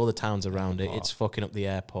Download, there's all the towns around it. It's fucking up the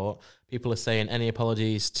airport. People are saying, any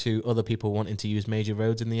apologies to other people wanting to use major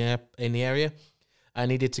roads in the area. I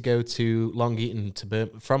needed to go to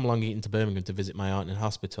from Long Eaton to Birmingham to visit my aunt in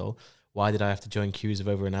hospital. Why did I have to join queues of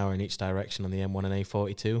over an hour in each direction on the M1 and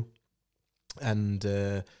A42? And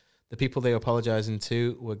the people they were apologising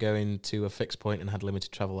to were going to a fixed point and had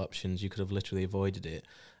limited travel options. You could have literally avoided it.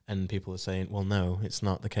 And people are saying, well, no, it's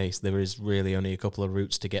not the case. There is really only a couple of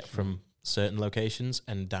routes to get from certain locations,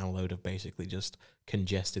 and download have basically just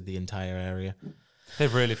congested the entire area.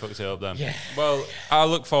 They've really fucked it up then. Yeah. Well, I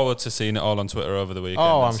look forward to seeing it all on Twitter over the weekend.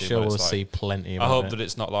 Oh, I'm sure we'll see plenty of it. I hope that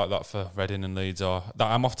it's not like that for Reading and Leeds. Or that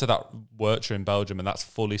I'm off to that Worcher in Belgium, and that's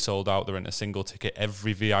fully sold out. They're in a single ticket.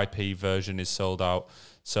 Every VIP version is sold out.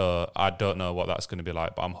 So I don't know what that's going to be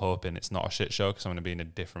like, but I'm hoping it's not a shit show because I'm going to be in a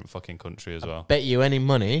different fucking country as well. Bet you any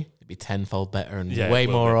money it'd be tenfold better and Yeah, way it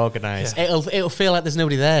will more be. organised. Yeah. It'll feel like there's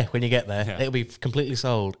nobody there when you get there. Yeah. It'll be completely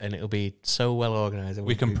sold and it'll be so well organised.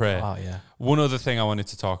 We can pray. Oh yeah. One other thing I wanted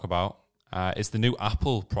to talk about is the new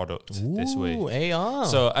Apple product this week. Ooh, AR.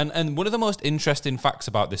 So, and one of the most interesting facts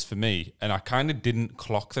about this for me, and I kind of didn't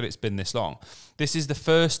clock that it's been this long, this is the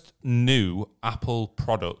first new Apple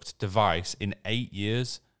product device in 8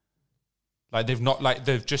 years. Like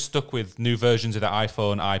they've just stuck with new versions of the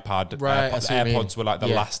iPhone, iPad, Right, AirPods were like the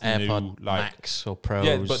last AirPod new like Max or Pros.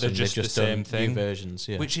 yeah, but they're and just they've the same done thing, new versions.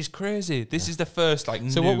 Yeah. which is crazy. This is the first like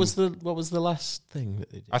So new. what was the last thing that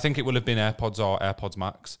they did? I think it will have been AirPods or AirPods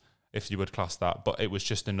Max, if you would class that. But it was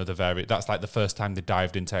just another variant. That's like the first time they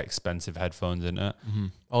dived into expensive headphones, isn't it? Mm-hmm.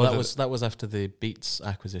 Oh, that was after the Beats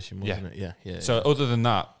acquisition, wasn't it? Yeah. So other than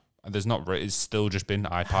that, there's not. It's still just been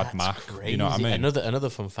iPad, Mac. Crazy. You know what I mean?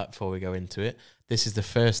 Another fun fact before we go into it. This is the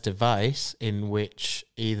first device in which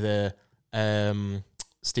either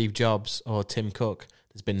Steve Jobs or Tim Cook.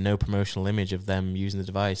 There's been no promotional image of them using the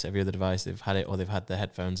device. Every other device they've had it, or they've had the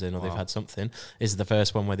headphones in, or they've had something. This is the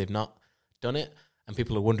first one where they've not done it, and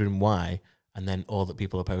people are wondering why. And then all that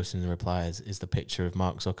people are posting in the replies is the picture of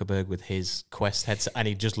Mark Zuckerberg with his Quest headset, and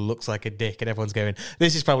he just looks like a dick, and everyone's going,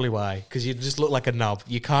 this is probably why, because you just look like a knob.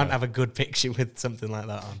 You can't have a good picture with something like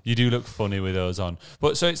that on. You do look funny with those on.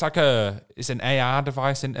 But so it's like it's an AR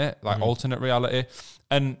device, isn't it? Like alternate reality.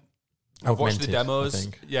 And I've watched the demos. I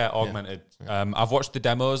think. Yeah, augmented. Yeah. I've watched the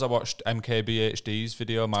demos. I watched MKBHD's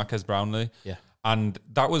video, Marquez Brownlee. Yeah. And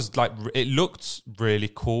that was like, it looked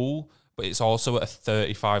really cool, but it's also at a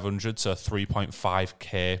 3,500, so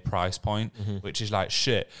 3.5k price point, which is like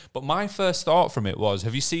shit. But my first thought from it was,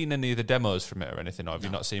 have you seen any of the demos from it or anything, or have you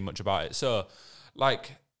not seen much about it? So,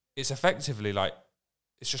 like, it's effectively like,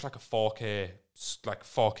 it's just like a 4K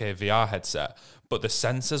VR headset, but the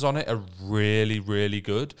sensors on it are really, really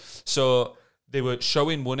good. So they were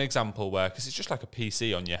showing one example where, because it's just like a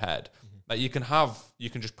PC on your head, like you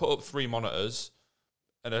can just put up 3 monitors,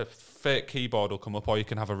 and a fake keyboard will come up, or you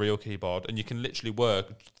can have a real keyboard, and you can literally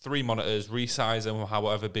work 3 monitors, resize them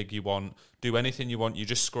however big you want, do anything you want. You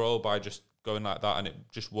just scroll by just going like that, and it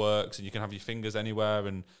just works, and you can have your fingers anywhere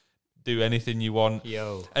and do anything you want.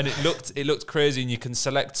 And it looked crazy, and you can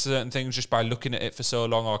select certain things just by looking at it for so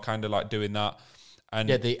long, or kind of like doing that. And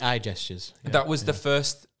yeah, the eye gestures. Yeah, that was the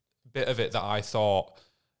first bit of it that I thought,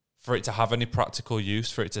 for it to have any practical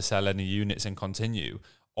use, for it to sell any units and continue,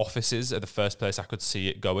 offices are the first place I could see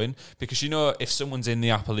it going. Because, you know, if someone's in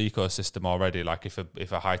the Apple ecosystem already, like if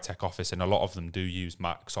a high-tech office, and a lot of them do use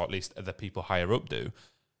Macs, or at least the people higher up do,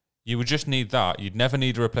 you would just need that. You'd never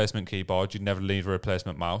need a replacement keyboard. You'd never need a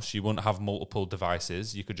replacement mouse. You wouldn't have multiple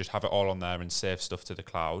devices. You could just have it all on there and save stuff to the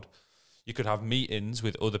cloud. You could have meetings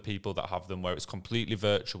with other people that have them where it's completely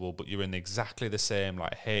virtual, but you're in exactly the same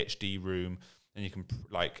like HD room, and you can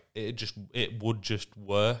like it would just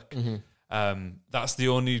work. That's the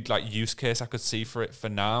only like use case I could see for it for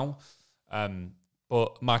now.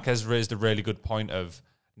 But Marquez raised a really good point of,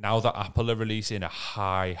 now that Apple are releasing a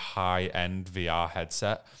high-end VR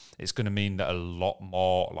headset, it's going to mean that a lot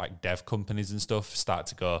more like dev companies and stuff start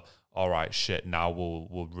to go, all right, shit, now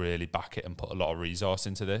we'll really back it and put a lot of resource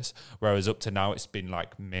into this. Whereas up to now, it's been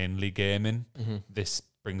like mainly gaming. This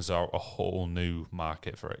brings out a whole new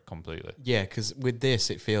market for it completely. Yeah, because with this,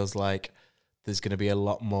 it feels like there's going to be a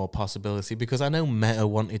lot more possibility, because I know Meta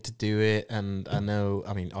wanted to do it, and I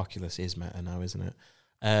mean, Oculus is Meta now, isn't it?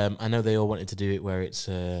 I know they all wanted to do it where it's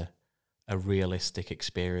a realistic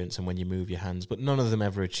experience and when you move your hands, but none of them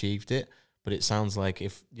ever achieved it. But it sounds like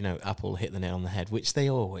if, you know, Apple hit the nail on the head, which they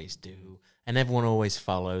always do, and everyone always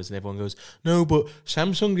follows, and everyone goes, no, but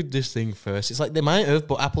Samsung did this thing first. It's like they might have,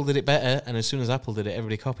 but Apple did it better, and as soon as Apple did it,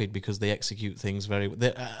 everybody copied, because they execute things very...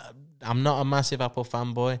 I'm not a massive Apple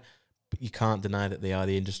fanboy, but you can't deny that they are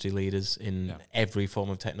the industry leaders in every form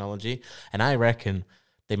of technology. And I reckon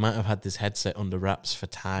they might have had this headset under wraps for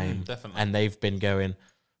time. Definitely. And they've been going,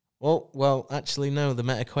 well, actually, no, the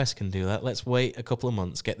Meta Quest can do that. Let's wait a couple of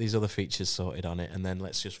months, get these other features sorted on it, and then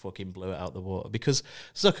let's just fucking blow it out the water. Because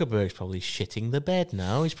Zuckerberg's probably shitting the bed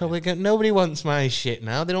now. He's probably going, nobody wants my shit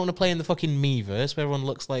now. They don't want to play in the fucking Miiverse where everyone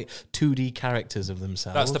looks like 2D characters of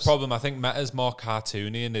themselves. That's the problem. I think Meta's more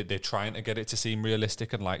cartoony, and they're trying to get it to seem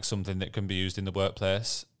realistic and like something that can be used in the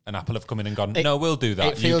workplace. and Apple have come in and gone, no, we'll do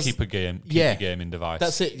that. You keep a gaming device.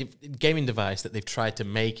 That's it. Gaming device that they've tried to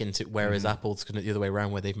make into, whereas Apple's done it the other way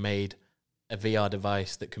around, where they've made a VR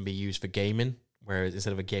device that can be used for gaming, whereas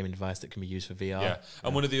instead of a gaming device that can be used for VR. Yeah.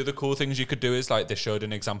 And one of the other cool things you could do is, like, they showed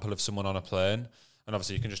an example of someone on a plane, and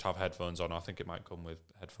obviously you can just have headphones on. I think it might come with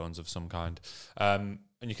headphones of some kind. And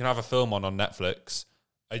you can have a film on Netflix,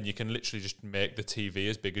 and you can literally just make the TV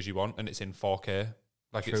as big as you want, and it's in 4K.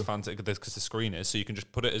 Like, True. It's fancy because the screen is, so you can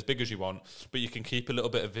just put it as big as you want, but you can keep a little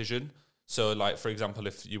bit of vision. So, like, for example,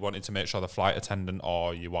 if you wanted to make sure the flight attendant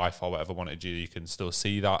or your wife or whatever wanted you can still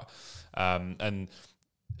see that. And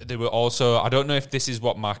they were also, I don't know if this is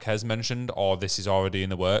what Marquez mentioned or this is already in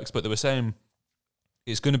the works, but they were saying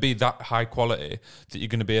it's going to be that high quality that you're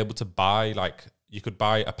going to be able to buy, like, you could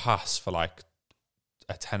buy a pass for like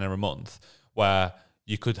a tenner a month, where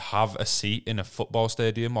you could have a seat in a football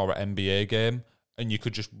stadium or an NBA game, and you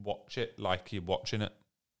could just watch it like you're watching it,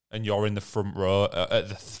 and you're in the front row at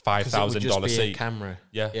the $5,000 seat. A camera.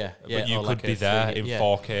 Yeah. But you could like be there in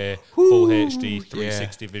 4K, Woo! full HD,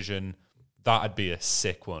 360 vision. That'd be a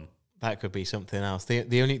sick one. That could be something else.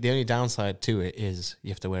 The only downside to it is you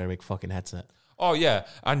have to wear a big fucking headset. Oh yeah,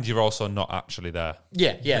 and you're also not actually there.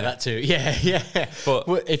 Yeah, that too. Yeah. But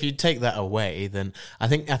if you take that away, then I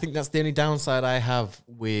think that's the only downside I have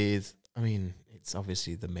with. I mean, it's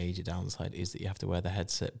obviously the major downside is that you have to wear the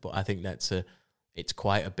headset, but I think it's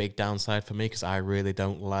quite a big downside for me because I really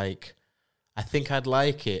don't like. I think I'd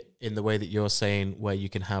like it in the way that you're saying, where you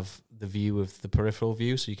can have the view of the peripheral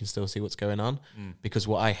view, so you can still see what's going on. Because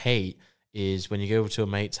what I hate is when you go over to a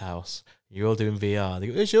mate's house, you're all doing VR. They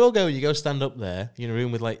go, "Where'd you all go?" You go stand up there in a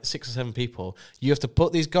room with like 6 or 7 people. You have to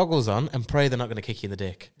put these goggles on and pray they're not going to kick you in the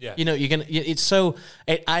dick. Yeah, you know you're gonna. It's so.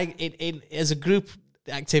 As a group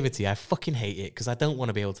activity, I fucking hate it because I don't want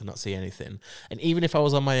to be able to not see anything. And even if I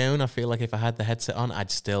was on my own, I feel like if I had the headset on,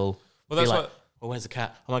 I'd still. Well, that's be like, what. Well, where's the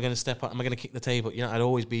cat? Am I going to step on? Am I going to kick the table? You know, I'd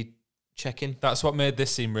always be checking. That's what made this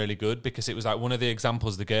seem really good, because it was like one of the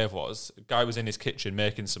examples they gave was a guy was in his kitchen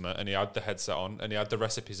making something, and he had the headset on, and he had the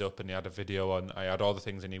recipes up, and he had a video on, I had all the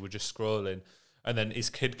things, and he was just scrolling, and then his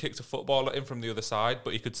kid kicked a football at him from the other side,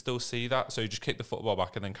 but he could still see that, so he just kicked the football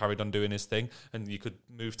back and then carried on doing his thing, and you could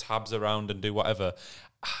move tabs around and do whatever.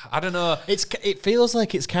 I don't know. It feels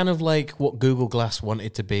like it's kind of like what Google Glass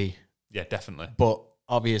wanted to be. Yeah, definitely. But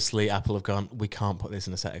obviously, Apple have gone, we can't put this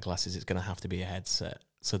in a set of glasses. It's going to have to be a headset.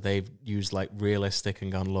 So they've used like realistic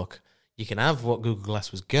and gone, look, you can have what Google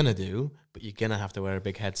Glass was going to do, but you're going to have to wear a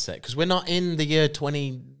big headset. Because we're not in the year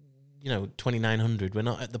 2900. We're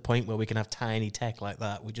not at the point where we can have tiny tech like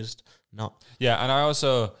that. We're just not. Yeah, and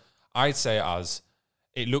I'd say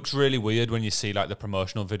it looks really weird when you see like the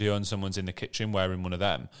promotional video and someone's in the kitchen wearing one of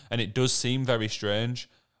them. And it does seem very strange,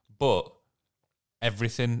 but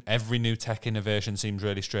every new tech innovation seems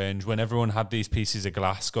really strange. When everyone had these pieces of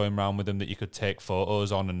glass going around with them that you could take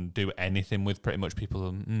photos on and do anything with, pretty much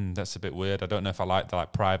people, that's a bit weird. I don't know if I like the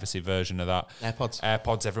like privacy version of that.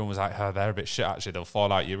 AirPods, everyone was like, oh, they're a bit shit actually. They'll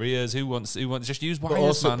fall out your ears. Who wants just use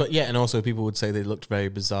wires, man? But yeah, and also people would say they looked very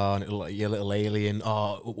bizarre and it looked like you're a little alien.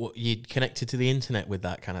 Oh, you connected to the internet with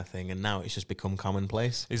that kind of thing, and now it's just become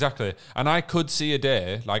commonplace. Exactly. And I could see a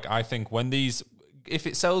day, like I think when if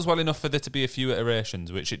it sells well enough for there to be a few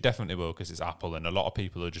iterations, which it definitely will because it's Apple and a lot of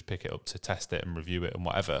people will just pick it up to test it and review it and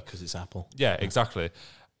whatever. Because it's Apple. Yeah, exactly.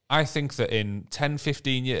 I think that in 10,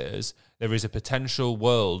 15 years, there is a potential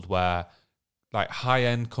world where like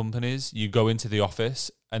high-end companies, you go into the office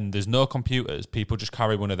and there's no computers. People just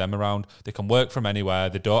carry one of them around. They can work from anywhere.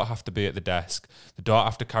 They don't have to be at the desk. They don't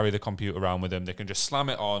have to carry the computer around with them. They can just slam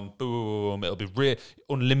it on, boom. It'll be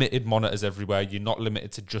unlimited monitors everywhere. You're not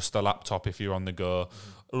limited to just a laptop if you're on the go.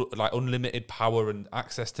 Like unlimited power and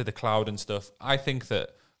access to the cloud and stuff. I think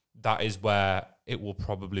that is where it will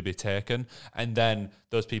probably be taken, and then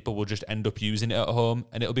those people will just end up using it at home,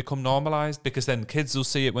 and it'll become normalized because then kids will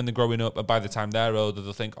see it when they're growing up, and by the time they're older,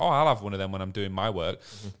 they'll think, oh, I'll have one of them when I'm doing my work.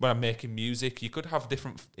 When I'm making music, you could have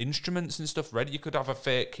different instruments and stuff ready. You could have a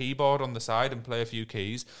fake keyboard on the side and play a few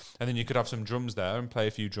keys, and then you could have some drums there and play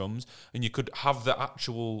a few drums, and you could have the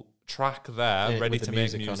actual track there ready to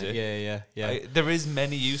make music. Yeah. There is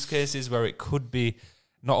many use cases where it could be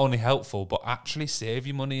not only helpful, but actually save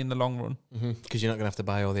you money in the long run. Because you're not going to have to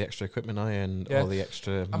buy all the extra equipment, are you? And all the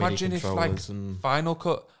extra Imagine MIDI controllers. If, like, Final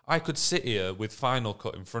Cut, I could sit here with Final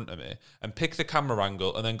Cut in front of me and pick the camera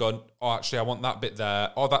angle and then go, oh, actually, I want that bit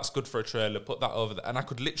there. Oh, that's good for a trailer. Put that over there. And I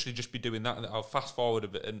could literally just be doing that, and I'll fast forward a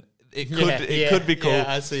bit, and it could be cool. Yeah,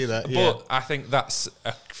 I see that. But I think that's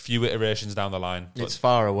a few iterations down the line. It's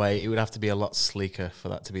far away. It would have to be a lot sleeker for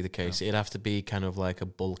that to be the case. Yeah. It'd have to be kind of like a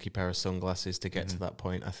bulky pair of sunglasses to get to that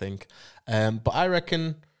point, I think. But I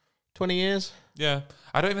reckon 20 years. Yeah.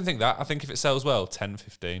 I don't even think that. I think if it sells well, 10,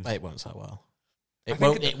 15. It won't sell well.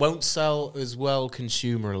 It won't sell as well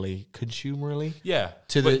consumerally. Yeah.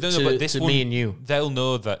 To me and you. They'll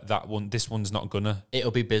know this one's not gonna.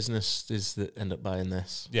 It'll be businesses that end up buying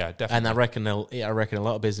this. Yeah, definitely. And I reckon a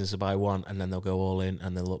lot of businesses will buy one and then they'll go all in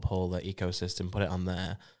and they'll uphold their ecosystem, put it on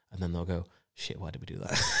there, and then they'll go, shit, why did we do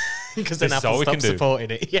that? Because then Apple stopped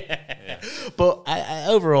supporting it. Yeah. But I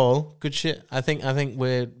overall, good shit. I think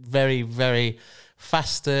we're very, very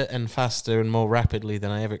faster and more rapidly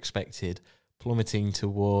than I ever expected, plummeting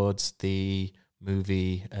towards the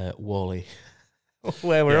movie WALL-E,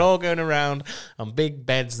 where we're all going around on big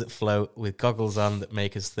beds that float with goggles on that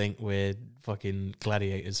make us think we're fucking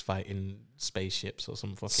gladiators fighting spaceships or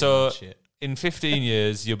some fucking shit. In 15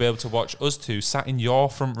 years, you'll be able to watch us two sat in your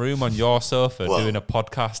front room on your sofa doing a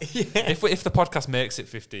podcast. Yeah. If the podcast makes it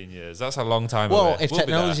 15 years, that's a long time away. Well, if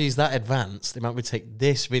technology is that advanced, they might be take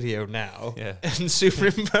this video now and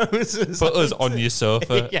superimpose us. Put us on your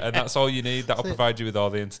sofa, and that's all you need. That'll provide you with all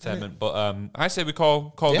the entertainment. But I say we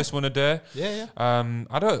call this one a day. Yeah.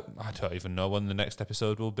 I don't even know when the next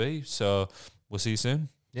episode will be, so we'll see you soon.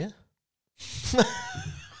 Yeah.